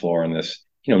ground floor on this,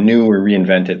 new or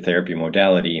reinvented therapy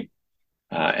modality.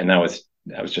 And that was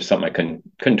just something I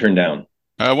couldn't turn down.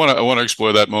 I want to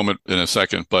explore that moment in a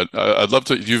second, but I'd love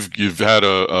to. You've had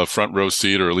a front row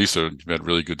seat, or at least you've had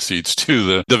really good seats to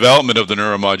the development of the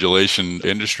neuromodulation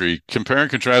industry. Compare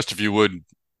and contrast, if you would,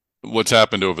 what's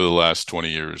happened over the last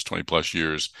 20 plus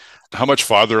years. How much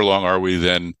farther along are we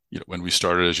than when we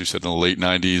started, as you said, in the late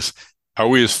 90s? Are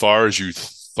we as far as you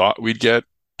thought we'd get?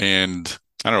 And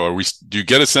I don't know, do you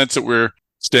get a sense that we're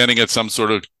standing at some sort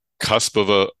of cusp of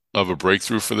a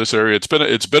breakthrough for this area?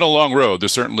 It's been a long road.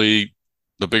 There's certainly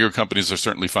the bigger companies are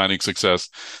certainly finding success.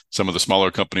 Some of the smaller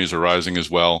companies are rising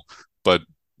as well, but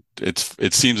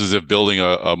it seems as if building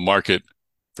a market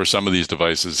for some of these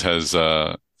devices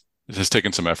has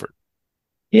taken some effort.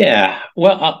 Yeah,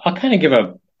 well, I'll kind of give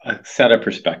a set of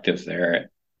perspectives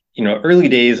there. Early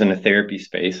days in the therapy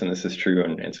space, and this is true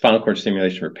in spinal cord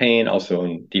stimulation for pain, also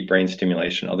in deep brain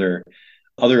stimulation, other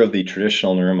of the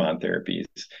traditional neuromod therapies.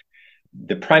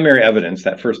 The primary evidence,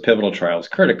 that first pivotal trial, is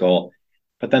critical.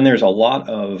 But then there's a lot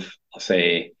of, I'll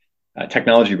say,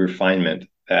 technology refinement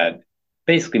that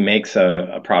basically makes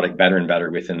a product better and better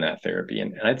within that therapy.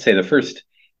 And I'd say the first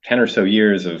 10 or so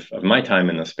years of my time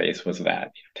in the space was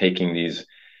that, taking these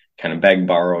kind of begged,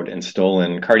 borrowed, and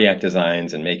stolen cardiac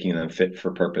designs and making them fit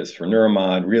for purpose for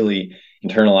neuromod, really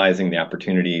internalizing the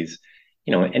opportunities,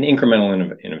 and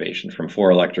incremental innovation from 4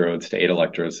 electrodes to 8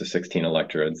 electrodes to 16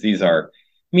 electrodes. These are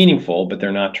meaningful, but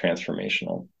they're not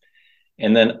transformational.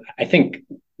 And then I think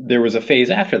there was a phase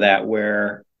after that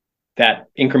where that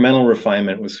incremental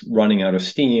refinement was running out of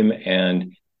steam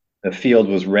and the field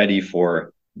was ready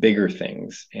for bigger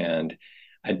things. And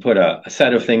I'd put a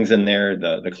set of things in there,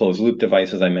 the closed loop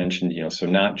devices I mentioned, so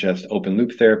not just open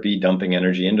loop therapy, dumping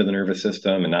energy into the nervous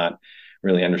system and not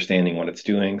really understanding what it's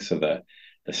doing. So the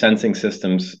sensing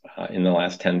systems in the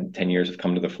last 10 years have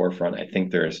come to the forefront. I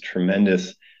think there is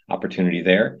tremendous opportunity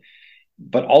there,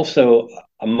 but also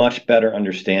a much better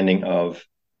understanding of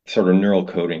sort of neural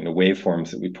coding, the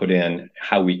waveforms that we put in,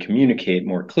 how we communicate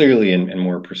more clearly and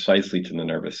more precisely to the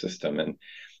nervous system. And,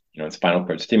 in spinal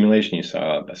cord stimulation, you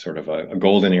saw a sort of a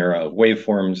golden era of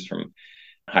waveforms, from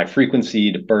high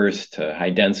frequency to burst to high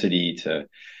density to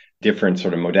different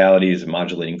sort of modalities of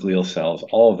modulating glial cells.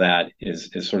 All of that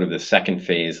is sort of the second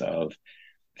phase of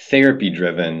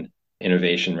therapy-driven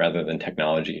innovation rather than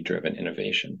technology-driven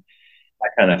innovation.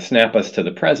 That kind of snap us to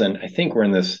the present. I think we're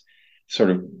in this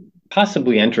sort of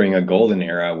possibly entering a golden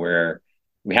era where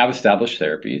we have established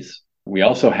therapies. We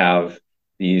also have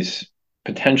these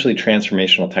potentially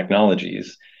transformational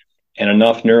technologies and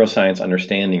enough neuroscience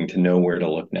understanding to know where to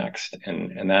look next.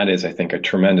 And that is, I think, a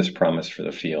tremendous promise for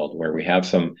the field, where we have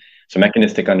some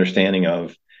mechanistic understanding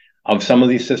of some of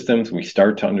these systems. We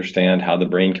start to understand how the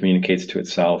brain communicates to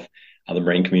itself, how the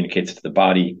brain communicates to the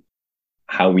body,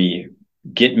 how we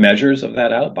get measures of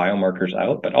that out, biomarkers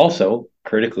out, but also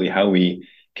critically how we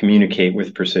communicate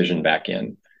with precision back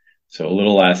in. So a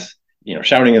little less,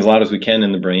 shouting as loud as we can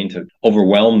in the brain to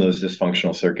overwhelm those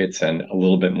dysfunctional circuits, and a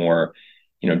little bit more,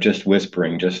 just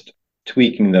whispering, just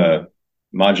tweaking the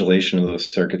modulation of those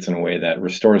circuits in a way that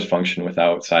restores function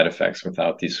without side effects,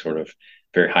 without these sort of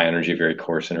very high energy, very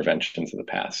coarse interventions of the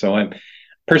past. So I'm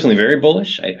personally very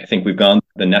bullish. I think we've gone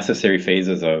the necessary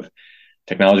phases of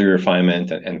technology refinement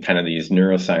and kind of these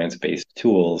neuroscience-based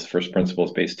tools, first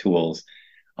principles-based tools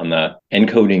on the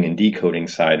encoding and decoding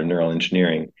side of neural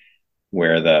engineering,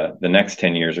 where the next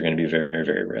 10 years are going to be very,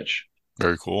 very rich.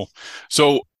 Very cool.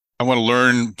 So I want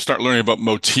to start learning about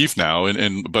Motif now,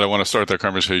 but I want to start that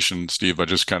conversation, Steve, by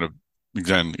just kind of,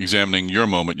 again, examining your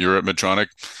moment. You're at Medtronic,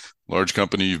 large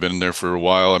company. You've been there for a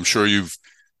while. I'm sure you've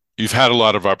had a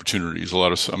lot of opportunities.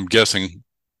 I'm guessing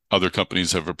other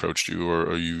companies have approached you,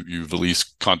 or you've at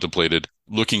least contemplated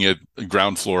looking at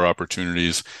ground floor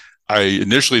opportunities. I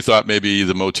initially thought maybe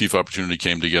the Motif opportunity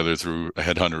came together through a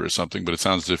headhunter or something, but it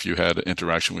sounds as if you had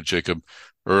interaction with Jacob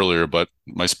earlier. But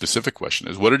my specific question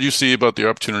is, what did you see about the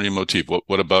opportunity in Motif?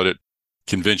 What about it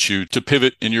convinced you to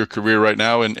pivot in your career right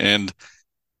now? And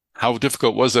how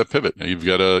difficult was that pivot? You've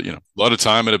got a lot of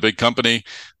time at a big company.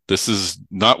 This is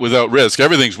not without risk.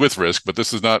 Everything's with risk, but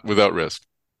this is not without risk.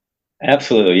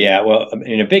 Absolutely. Yeah. Well, I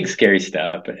mean, a big scary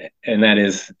step, and that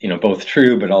is, both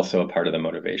true, but also a part of the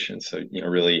motivation. So,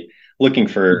 really looking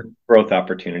for growth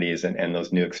opportunities and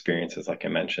those new experiences, like I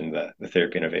mentioned, the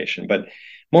therapy innovation, but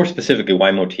more specifically,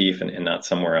 why Motif and not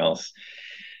somewhere else?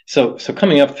 So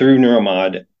coming up through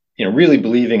Neuromod, really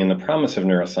believing in the promise of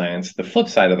neuroscience, the flip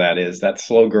side of that is that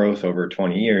slow growth over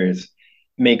 20 years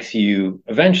makes you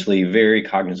eventually very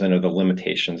cognizant of the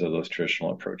limitations of those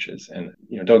traditional approaches. And,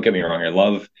 don't get me wrong, I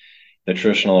love the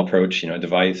traditional approach, a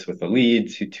device with a lead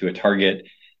to a target,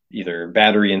 either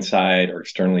battery inside or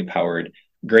externally powered,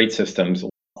 great systems,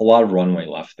 a lot of runway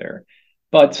left there,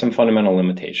 but some fundamental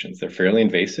limitations. They're fairly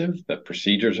invasive. The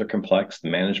procedures are complex. The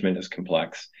management is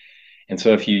complex. And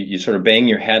so if you sort of bang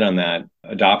your head on that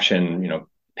adoption,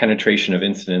 penetration of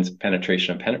incidence,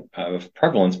 penetration of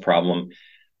prevalence problem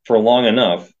for long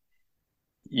enough,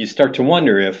 you start to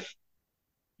wonder if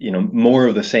more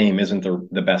of the same isn't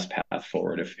the best path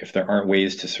forward, if there aren't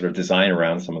ways to sort of design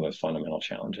around some of those fundamental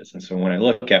challenges. And so when I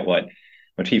look at what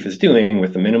Motif is doing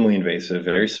with the minimally invasive,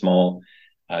 very small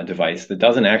device that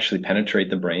doesn't actually penetrate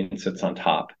the brain, sits on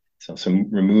top. So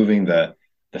removing the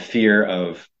fear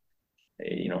of,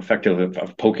 effectively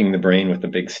of poking the brain with a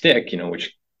big stick,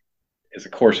 which is a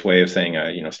coarse way of saying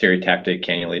stereotactic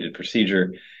cannulated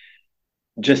procedure.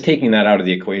 Just taking that out of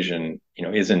the equation,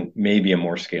 isn't maybe a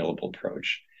more scalable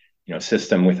approach.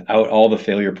 System without all the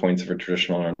failure points of a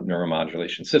traditional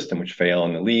neuromodulation system, which fail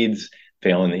in the leads,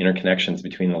 fail in the interconnections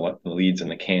between the leads and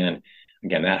the can.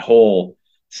 Again, that whole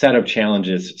set of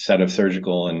challenges, set of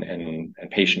surgical and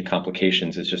patient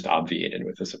complications is just obviated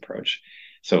with this approach.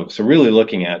 So really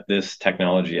looking at this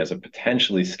technology as a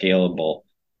potentially scalable,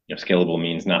 scalable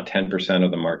means not 10%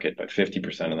 of the market, but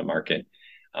 50% of the market.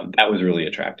 That was really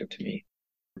attractive to me.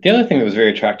 The other thing that was very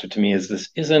attractive to me is this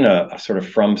isn't a sort of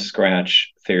from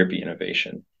scratch therapy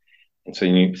innovation. And so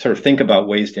you sort of think about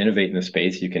ways to innovate in the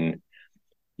space. You can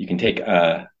take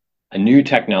a new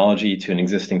technology to an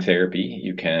existing therapy.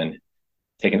 You can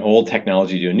take an old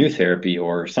technology to a new therapy,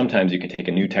 or sometimes you can take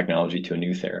a new technology to a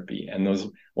new therapy. And those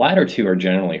latter two are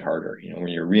generally harder. When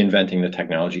you're reinventing the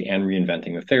technology and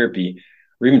reinventing the therapy,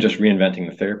 or even just reinventing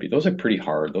the therapy, those are pretty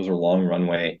hard. Those are long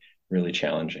runway, really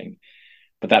challenging.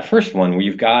 But that first one, where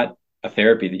you've got a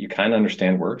therapy that you kind of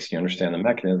understand works, you understand the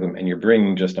mechanism, and you're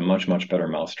bringing just a much, much better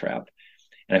mousetrap.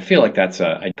 And I feel like that's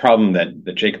a problem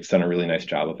that Jacob's done a really nice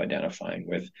job of identifying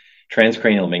with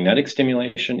transcranial magnetic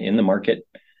stimulation in the market,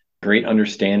 great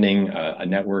understanding, a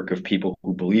network of people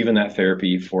who believe in that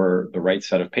therapy for the right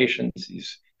set of patients,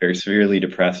 these very severely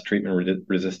depressed,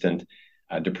 treatment-resistant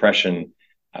depression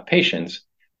patients,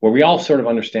 where we all sort of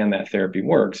understand that therapy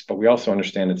works, but we also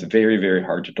understand it's very, very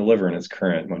hard to deliver in its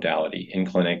current modality in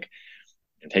clinic.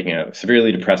 Taking a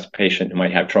severely depressed patient who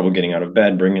might have trouble getting out of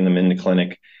bed, bringing them into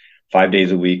clinic 5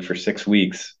 days a week for 6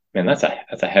 weeks, man, that's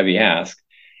a heavy ask.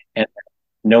 And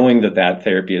knowing that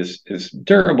therapy is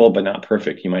durable but not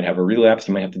perfect, you might have a relapse,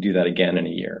 you might have to do that again in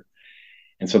a year.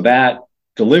 And so that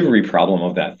delivery problem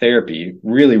of that therapy,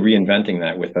 really reinventing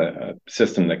that with a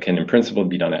system that can in principle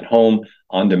be done at home,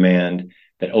 on demand,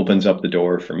 that opens up the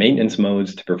door for maintenance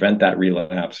modes to prevent that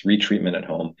relapse, retreatment at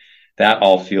home. That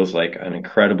all feels like an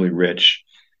incredibly rich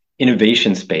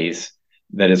innovation space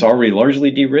that is already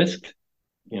largely de-risked,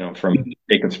 from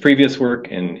Jacob's previous work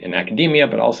in academia,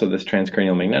 but also this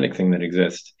transcranial magnetic thing that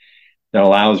exists that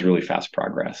allows really fast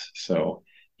progress. So,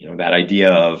 that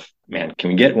idea of, man, can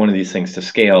we get one of these things to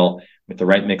scale with the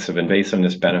right mix of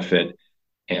invasiveness, benefit,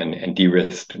 and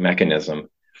de-risked mechanism?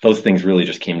 Those things really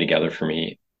just came together for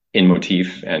me in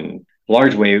Motif, and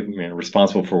large way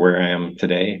responsible for where I am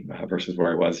today versus where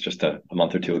I was just a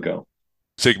month or two ago.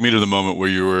 Take me to the moment where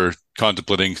you were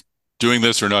contemplating doing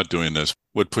this or not doing this.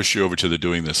 What pushed you over to the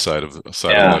doing this side of the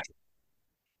ledger?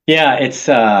 Yeah, it's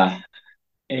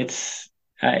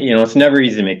never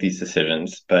easy to make these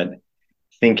decisions, but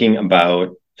thinking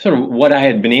about sort of what I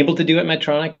had been able to do at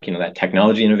Medtronic, that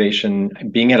technology innovation,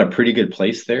 being at a pretty good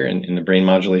place there in the brain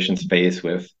modulation space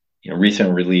with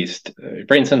recent released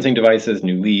brain sensing devices,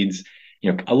 new leads,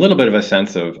 a little bit of a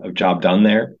sense of job done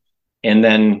there. And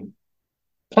then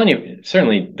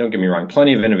certainly, don't get me wrong,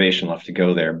 plenty of innovation left to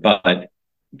go there, but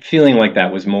feeling like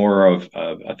that was more of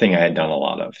a thing I had done a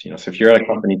lot of. So if you're at a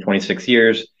company 26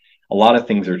 years, a lot of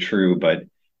things are true, but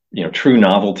true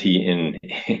novelty in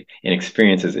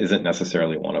experiences isn't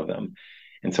necessarily one of them.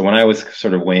 And so when I was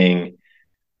sort of weighing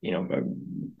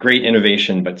great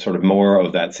innovation, but sort of more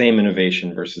of that same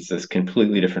innovation versus this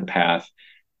completely different path,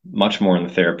 much more on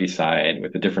the therapy side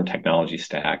with a different technology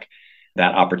stack,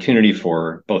 that opportunity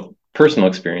for both personal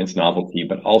experience, novelty,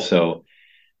 but also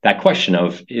that question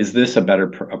of, is this a better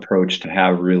approach to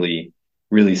have really,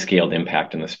 really scaled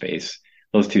impact in the space?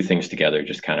 those two things together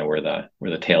just kind of were the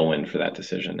tailwind for that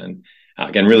decision. And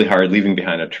again, really hard, leaving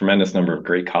behind a tremendous number of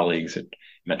great colleagues.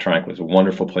 Medtronic was a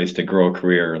wonderful place to grow a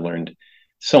career, learned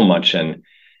so much. And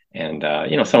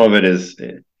some of it is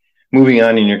moving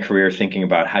on in your career, thinking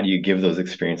about how do you give those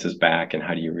experiences back and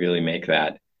how do you really make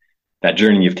that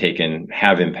journey you've taken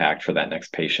have impact for that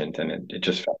next patient. And it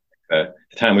just felt like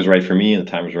the time was right for me, and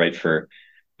the time was right for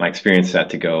my experience set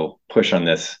to go push on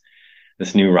this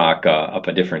new rock up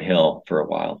a different hill for a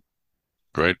while.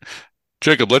 Great.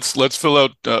 Jacob, let's fill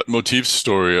out Motif's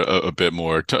story a bit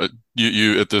more.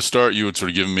 You at the start, you had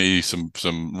sort of given me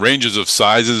some ranges of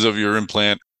sizes of your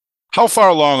implant. How far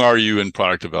along are you in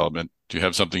product development? Do you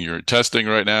have something you're testing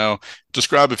right now?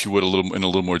 Describe, if you would, in a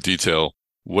little more detail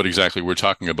what exactly we're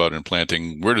talking about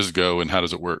implanting. Where does it go, and how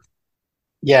does it work?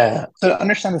 Yeah. So to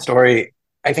understand the story,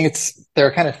 I think there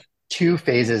are kind of two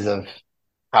phases of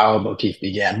how Motif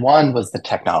began. One was the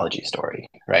technology story,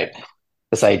 right?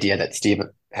 This idea that Steve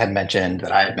had mentioned,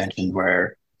 that I had mentioned,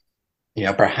 where,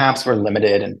 perhaps we're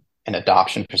limited in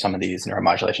adoption for some of these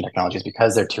neuromodulation technologies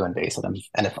because they're too invasive.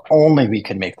 And if only we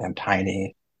could make them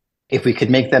tiny, if we could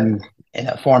make them in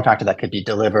a form factor that could be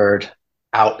delivered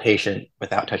outpatient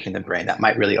without touching the brain, that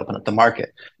might really open up the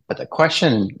market. But the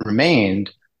question remained,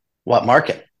 what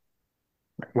market?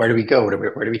 Where do we go?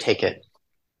 Where do we take it?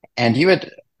 And you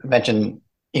had mentioned,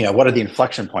 what are the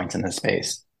inflection points in this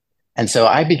space? And so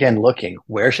I began looking,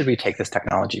 where should we take this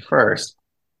technology first?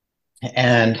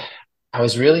 And I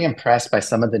was really impressed by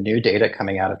some of the new data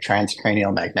coming out of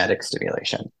transcranial magnetic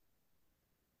stimulation.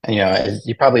 And, as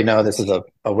you probably know, this is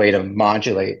a way to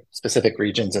modulate specific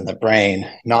regions in the brain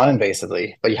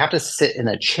non-invasively, but you have to sit in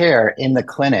a chair in the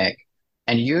clinic,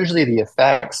 and usually the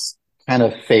effects kind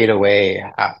of fade away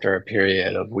after a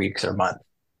period of weeks or months.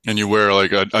 And you wear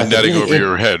like a netting over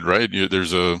your head, right?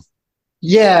 There's a...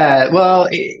 Yeah,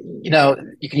 well, you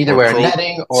can either wear a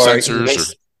netting or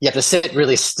sensors, you have to sit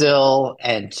really still,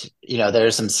 and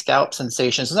there's some scalp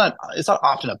sensations. It's not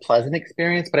often a pleasant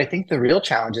experience, but I think the real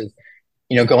challenge is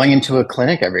going into a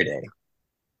clinic every day.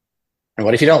 And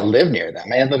what if you don't live near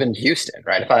them? I live in Houston,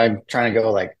 right? If I'm trying to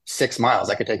go like 6 miles,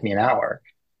 that could take me an hour.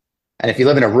 And if you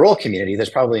live in a rural community, there's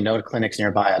probably no clinics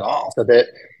nearby at all. So that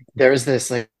there's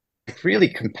this like really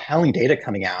compelling data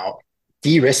coming out,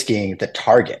 de-risking the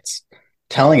targets,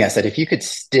 telling us that if you could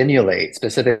stimulate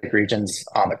specific regions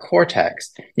on the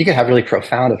cortex, you could have really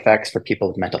profound effects for people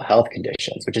with mental health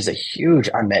conditions, which is a huge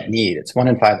unmet need. It's 1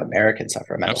 in 5 Americans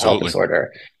suffer a mental health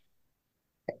disorder.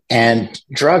 And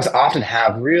drugs often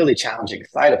have really challenging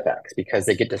side effects because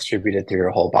they get distributed through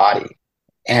your whole body.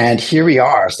 And here we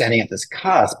are standing at this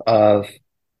cusp of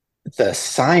the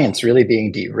science really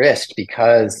being de-risked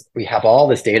because we have all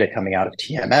this data coming out of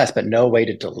TMS, but no way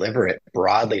to deliver it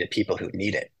broadly to people who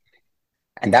need it.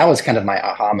 And that was kind of my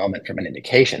aha moment from an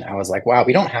indication. I was like, wow,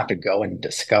 we don't have to go and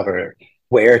discover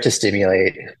where to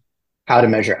stimulate, how to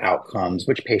measure outcomes,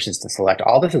 which patients to select.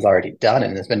 All this is already done,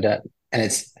 and it's been done. And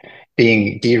it's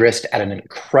being de-risked at an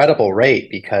incredible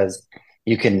rate because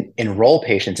you can enroll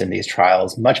patients in these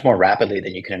trials much more rapidly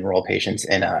than you can enroll patients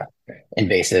in a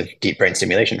invasive deep brain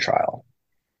stimulation trial.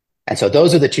 And so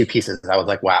those are the two pieces. I was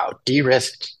like, wow,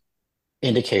 de-risked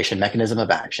indication, mechanism of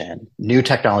action, new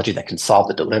technology that can solve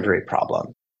the delivery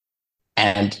problem.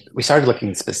 And we started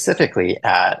looking specifically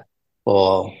at,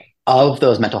 well, of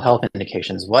those mental health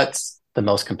indications, what's the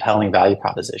most compelling value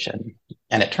proposition?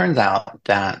 And it turns out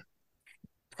that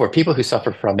for people who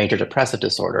suffer from major depressive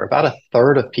disorder, about a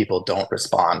third of people don't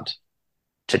respond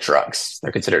to drugs.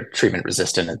 They're considered treatment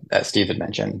resistant, as Steve had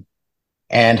mentioned.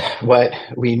 And what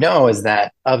we know is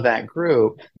that of that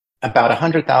group, about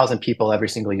 100,000 people every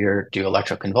single year do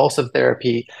electroconvulsive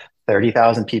therapy,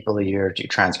 30,000 people a year do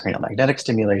transcranial magnetic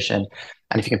stimulation.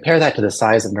 And if you compare that to the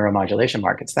size of neuromodulation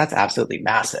markets, that's absolutely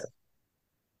massive.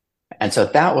 And so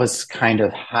that was kind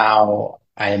of how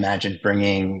I imagined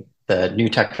bringing the new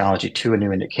technology to a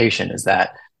new indication, is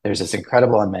that there's this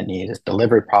incredible unmet need, this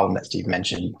delivery problem that Steve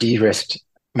mentioned, de-risked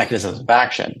mechanisms of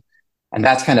action. And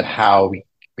that's kind of how we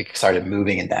started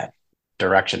moving in that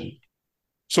direction.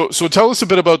 So tell us a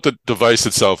bit about the device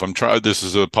itself. This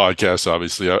is a podcast,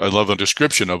 obviously. I love a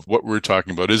description of what we're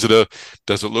talking about. Does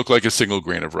it look like a single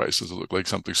grain of rice? Does it look like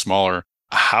something smaller?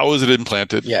 How is it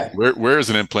implanted? Yeah. Where is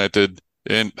it implanted?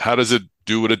 And how does it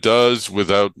do what it does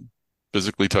without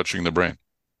physically touching the brain?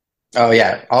 Oh,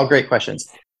 yeah. All great questions.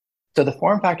 So the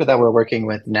form factor that we're working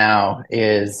with now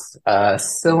is a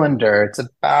cylinder. It's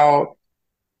about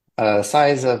the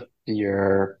size of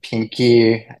your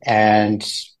pinky and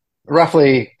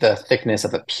roughly the thickness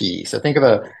of a pea. So think of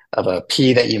a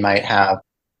pea that you might have.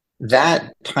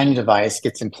 That tiny device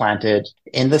gets implanted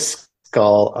in the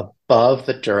skull above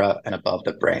the dura and above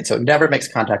the brain. So it never makes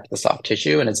contact with the soft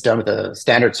tissue, and it's done with a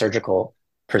standard surgical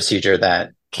procedure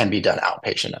that can be done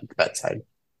outpatient at the bedside.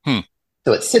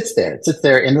 So it sits there. It sits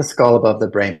there in the skull above the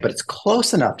brain, but it's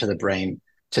close enough to the brain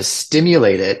to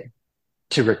stimulate it,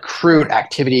 to recruit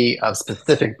activity of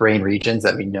specific brain regions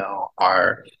that we know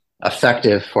are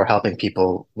effective for helping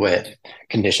people with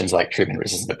conditions like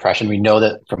treatment-resistant depression. We know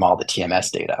that from all the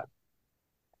TMS data.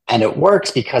 And it works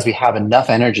because we have enough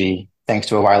energy, thanks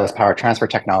to a wireless power transfer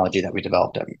technology that we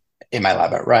developed in my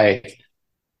lab at Rice,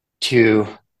 to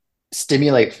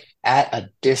stimulate at a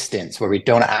distance where we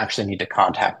don't actually need to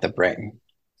contact the brain.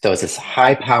 So it's this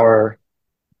high power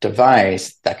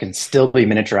device that can still be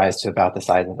miniaturized to about the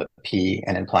size of a pea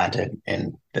and implanted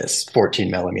in this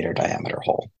 14 millimeter diameter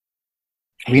hole.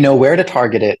 We know where to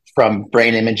target it from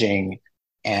brain imaging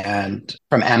and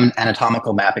from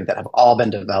anatomical mapping that have all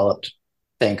been developed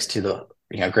thanks to the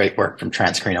great work from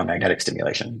transcranial magnetic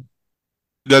stimulation.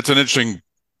 That's an interesting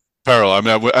parallel. I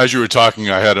mean, as you were talking,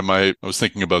 I was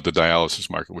thinking about the dialysis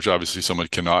market, which obviously someone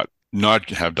cannot not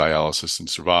have dialysis and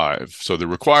survive. So they're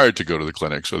required to go to the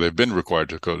clinic. So they've been required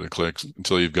to go to the clinics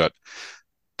until you've got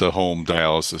the home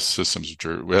dialysis systems,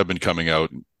 which have been coming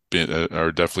out,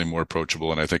 are definitely more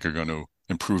approachable, and I think are going to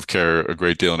improve care a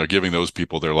great deal and are giving those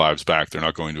people their lives back. They're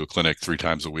not going to a clinic 3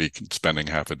 times a week and spending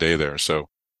half a day there. So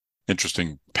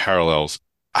interesting parallels.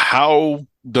 How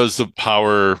does the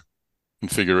power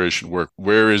configuration work?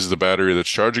 Where is the battery that's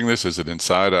charging this? Is it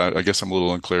inside? I guess I'm a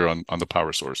little unclear on the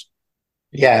power source.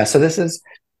 Yeah, so this is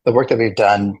the work that we've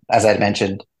done, as I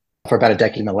mentioned, for about a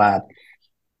decade in the lab.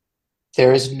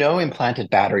 There is no implanted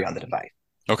battery on the device.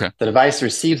 Okay. The device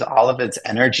receives all of its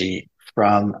energy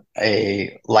from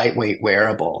a lightweight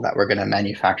wearable that we're going to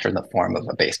manufacture in the form of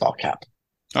a baseball cap.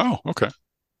 Oh, okay.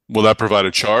 Will that provide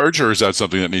a charge, or is that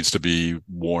something that needs to be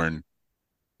worn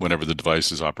whenever the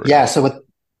device is operating? Yeah,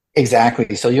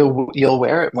 exactly. So you'll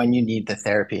wear it when you need the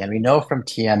therapy. And we know from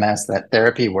TMS that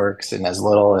therapy works in as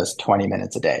little as 20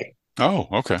 minutes a day. Oh,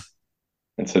 okay.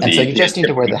 And so you just need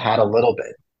to wear the hat a little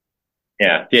bit.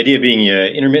 Yeah. The idea being you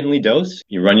intermittently dose,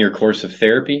 you run your course of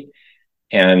therapy.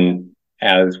 And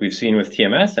as we've seen with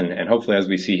TMS and hopefully as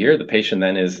we see here, the patient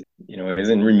then is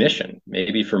in remission,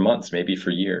 maybe for months, maybe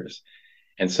for years.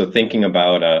 And so thinking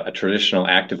about a traditional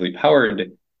actively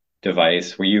powered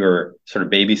device where you are sort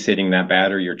of babysitting that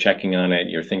battery, you're checking on it,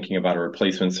 you're thinking about a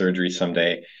replacement surgery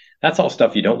someday. That's all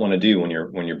stuff you don't want to do when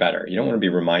you're better. You don't want to be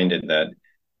reminded that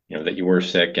that you were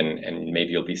sick and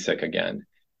maybe you'll be sick again.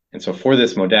 And so for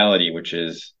this modality, which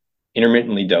is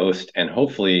intermittently dosed and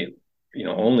hopefully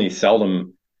only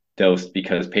seldom dosed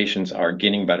because patients are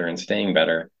getting better and staying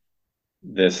better,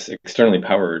 this externally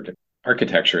powered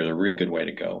architecture is a really good way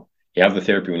to go. You have the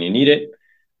therapy when you need it.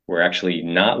 We're actually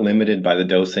not limited by the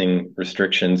dosing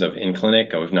restrictions of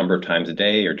in-clinic of number of times a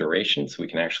day or duration. So we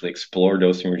can actually explore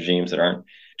dosing regimes that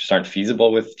aren't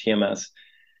feasible with TMS.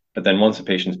 But then once a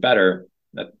patient's better,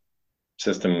 that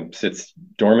system sits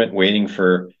dormant, waiting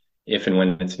for if and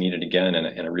when it's needed again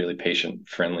in a really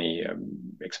patient-friendly,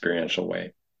 experiential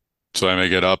way. So I may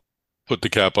get up, put the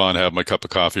cap on, have my cup of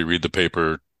coffee, read the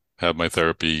paper, have my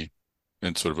therapy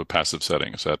in sort of a passive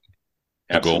setting. Is that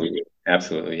the goal?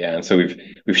 Absolutely, yeah. And so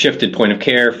we've shifted point of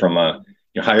care from a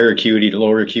higher acuity to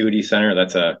lower acuity center.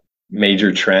 That's a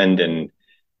major trend in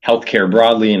healthcare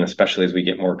broadly, and especially as we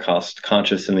get more cost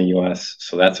conscious in the U.S.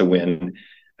 So that's a win.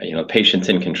 Patients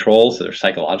in control, so there's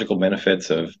psychological benefits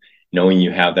of knowing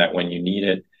you have that when you need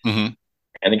it. Mm-hmm.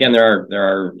 And again, there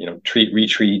are treat,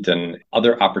 retreat, and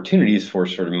other opportunities for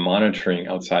sort of monitoring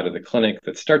outside of the clinic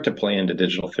that start to play into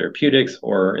digital therapeutics,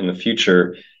 or in the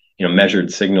future,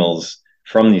 measured signals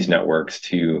from these networks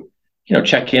to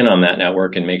check in on that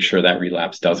network and make sure that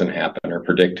relapse doesn't happen or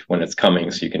predict when it's coming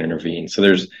so you can intervene. So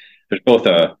there's both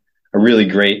a really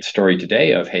great story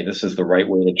today of, hey, this is the right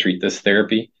way to treat this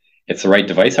therapy. It's the right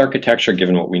device architecture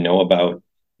given what we know about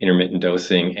intermittent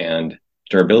dosing and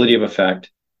durability of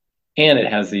effect. And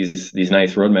it has these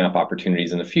nice roadmap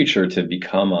opportunities in the future to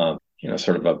become a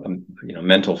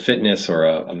mental fitness or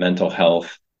a mental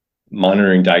health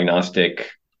monitoring,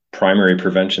 diagnostic, primary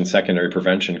prevention, secondary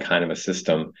prevention kind of a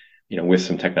system, with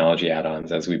some technology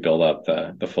add-ons as we build up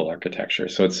the full architecture.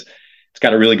 So it's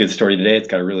got a really good story today. It's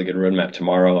got a really good roadmap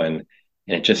tomorrow, and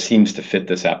it just seems to fit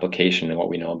this application and what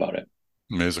we know about it.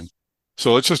 Amazing.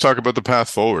 So let's just talk about the path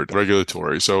forward,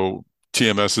 regulatory. So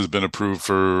TMS has been approved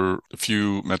for a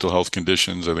few mental health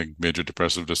conditions. I think major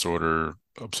depressive disorder,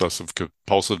 obsessive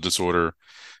compulsive disorder,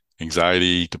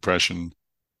 anxiety, depression.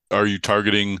 Are you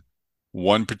targeting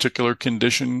one particular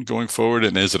condition going forward?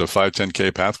 And is it a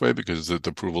 510K pathway because the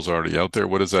approval's already out there?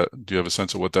 What is that? Do you have a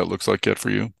sense of what that looks like yet for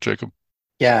you, Jacob?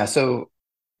 Yeah. So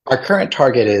Our current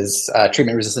target is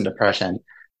treatment-resistant depression.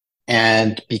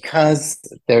 And because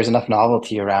there's enough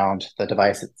novelty around the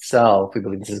device itself, we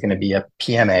believe this is going to be a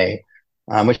PMA,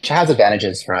 which has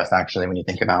advantages for us, actually, when you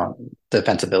think about the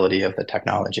defensibility of the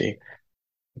technology.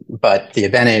 But the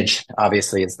advantage,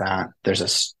 obviously, is that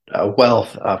there's a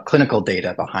wealth of clinical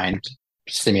data behind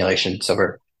simulation. So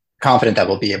we're confident that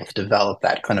we'll be able to develop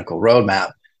that clinical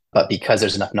roadmap. But because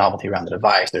there's enough novelty around the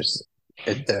device,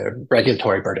 the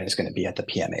regulatory burden is going to be at the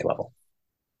PMA level.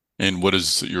 And what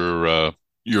is your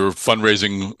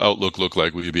fundraising outlook look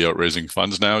like? Will you be out raising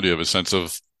funds now? Do you have a sense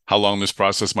of how long this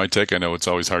process might take? I know it's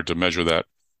always hard to measure that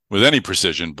with any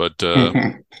precision, but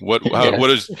what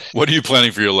are you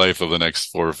planning for your life over the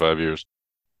next 4 or 5 years?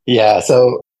 Yeah,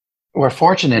 so we're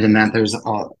fortunate in that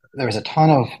there's a ton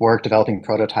of work developing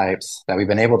prototypes that we've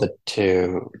been able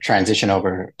to transition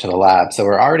over to the lab. So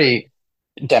we're already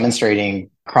demonstrating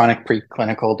chronic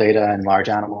preclinical data in large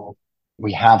animals.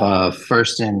 We have a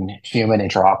first in human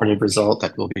intraoperative result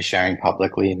that we'll be sharing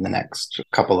publicly in the next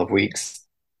couple of weeks.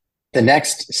 The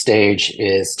next stage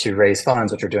is to raise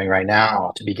funds, which we're doing right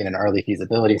now, to begin an early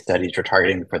feasibility study, which we're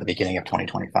targeting for the beginning of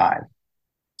 2025.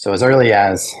 So as early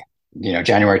as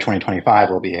January 2025,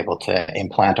 we'll be able to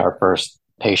implant our first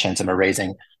patients, and we're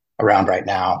raising around right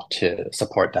now to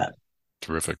support that.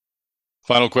 Terrific.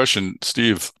 Final question,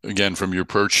 Steve, again, from your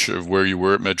perch of where you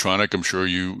were at Medtronic, I'm sure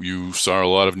you saw a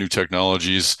lot of new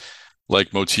technologies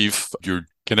like Motif. You're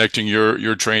connecting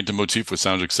your train to Motif, which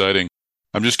sounds exciting.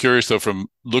 I'm just curious, though, from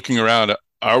looking around,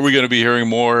 are we going to be hearing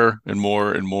more and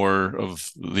more and more of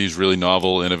these really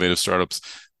novel, innovative startups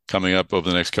coming up over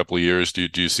the next couple of years? Do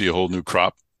you see a whole new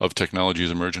crop of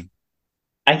technologies emerging?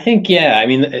 I think, yeah. I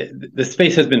mean, the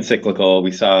space has been cyclical.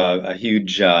 We saw a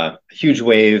huge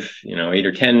wave, 8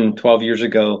 or 10, 12 years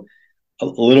ago, a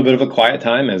little bit of a quiet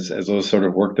time as those sort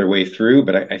of work their way through.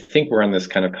 But I think we're on this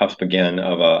kind of cusp again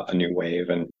of a new wave.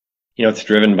 And, it's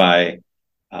driven by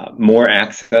more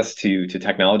access to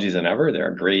technologies than ever. There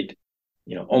are great,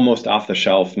 almost off the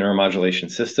shelf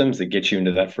neuromodulation systems that get you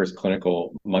into that first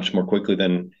clinical much more quickly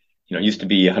than, it used to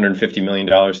be $150 million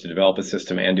to develop a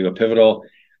system and do a pivotal.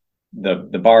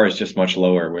 The bar is just much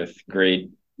lower with great,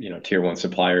 tier one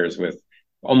suppliers with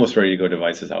almost ready to go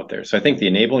devices out there. So I think the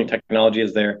enabling technology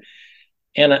is there.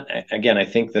 And again, I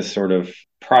think this sort of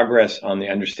progress on the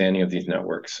understanding of these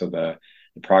networks. So the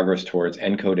progress towards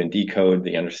encode and decode,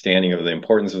 the understanding of the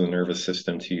importance of the nervous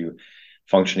system to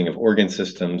functioning of organ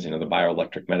systems, the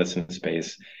bioelectric medicine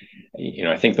space.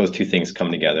 I think those two things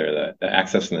come together, the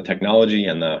access and the technology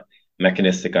and the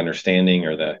mechanistic understanding,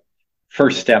 or the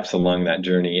first steps along that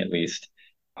journey, at least,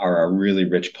 are a really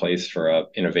rich place for an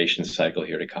innovation cycle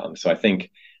here to come. So I think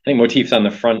Motif's on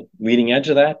the front leading edge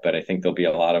of that, but I think there'll be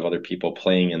a lot of other people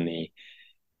playing in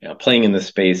the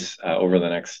space over the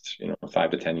next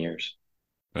 5 to 10 years.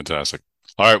 Fantastic.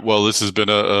 All right. Well, this has been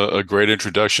a great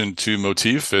introduction to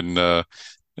Motif and to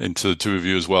the two of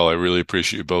you as well. I really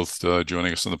appreciate you both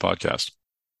joining us on the podcast.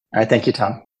 All right. Thank you,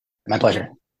 Tom. My pleasure.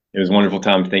 It was wonderful,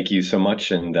 Tom. Thank you so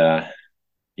much. And I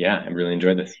really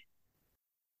enjoyed this.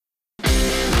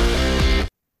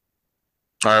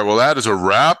 All right. Well, that is a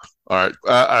wrap. All right.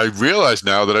 I realize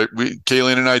now that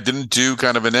Kayleen and I didn't do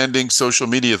kind of an ending social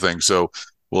media thing. So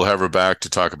we'll have her back to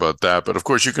talk about that. But of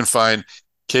course, you can find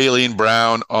Kayleen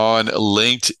Brown on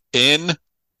LinkedIn. You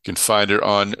can find her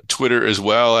on Twitter as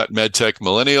well at MedTech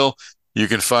Millennial. You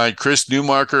can find Chris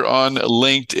Newmarker on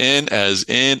LinkedIn as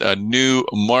in a new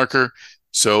marker.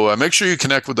 So make sure you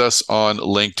connect with us on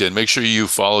LinkedIn. Make sure you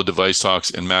follow Device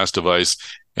Talks and Mass Device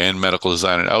and Medical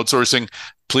Design and Outsourcing.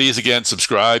 Please, again,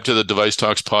 subscribe to the Device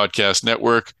Talks Podcast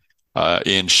Network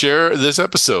and share this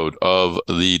episode of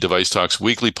the Device Talks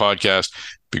Weekly Podcast.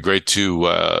 It'd be great to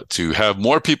have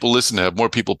more people listen, to have more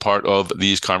people part of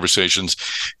these conversations.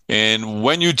 And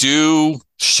when you do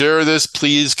share this,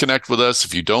 please connect with us.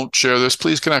 If you don't share this,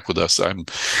 please connect with us. I'm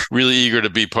really eager to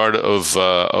be part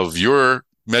of your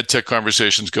MedTech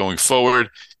conversations going forward,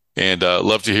 and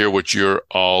love to hear what you're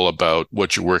all about,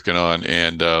 what you're working on,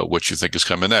 and what you think is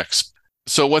coming next.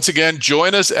 So once again,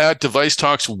 join us at Device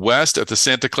Talks West at the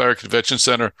Santa Clara Convention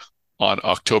Center on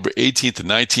October 18th and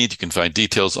 19th. You can find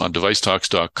details on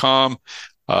devicetalks.com.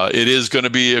 It is going to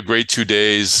be a great 2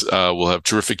 days. We'll have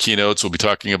terrific keynotes. We'll be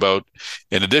talking about,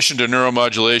 in addition to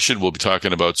neuromodulation, we'll be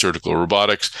talking about surgical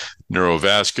robotics,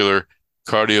 neurovascular,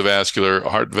 cardiovascular,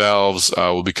 heart valves.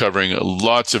 We'll be covering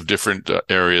lots of different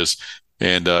areas.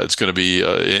 And it's going to be,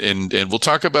 and we'll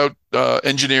talk about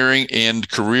engineering and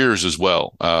careers as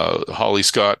well. Holly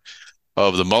Scott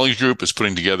of the Mullings Group is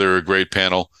putting together a great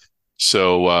panel.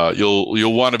 So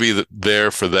you'll want to be there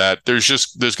for that.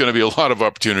 There's going to be a lot of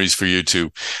opportunities for you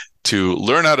to to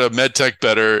learn how to medtech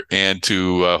better and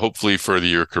to hopefully further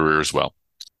your career as well.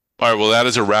 All right, well, that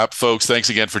is a wrap, folks. Thanks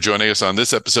again for joining us on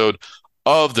this episode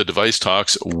of the Device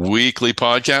Talks Weekly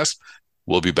Podcast.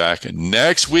 We'll be back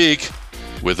next week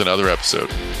with another episode.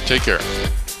 Take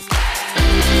care.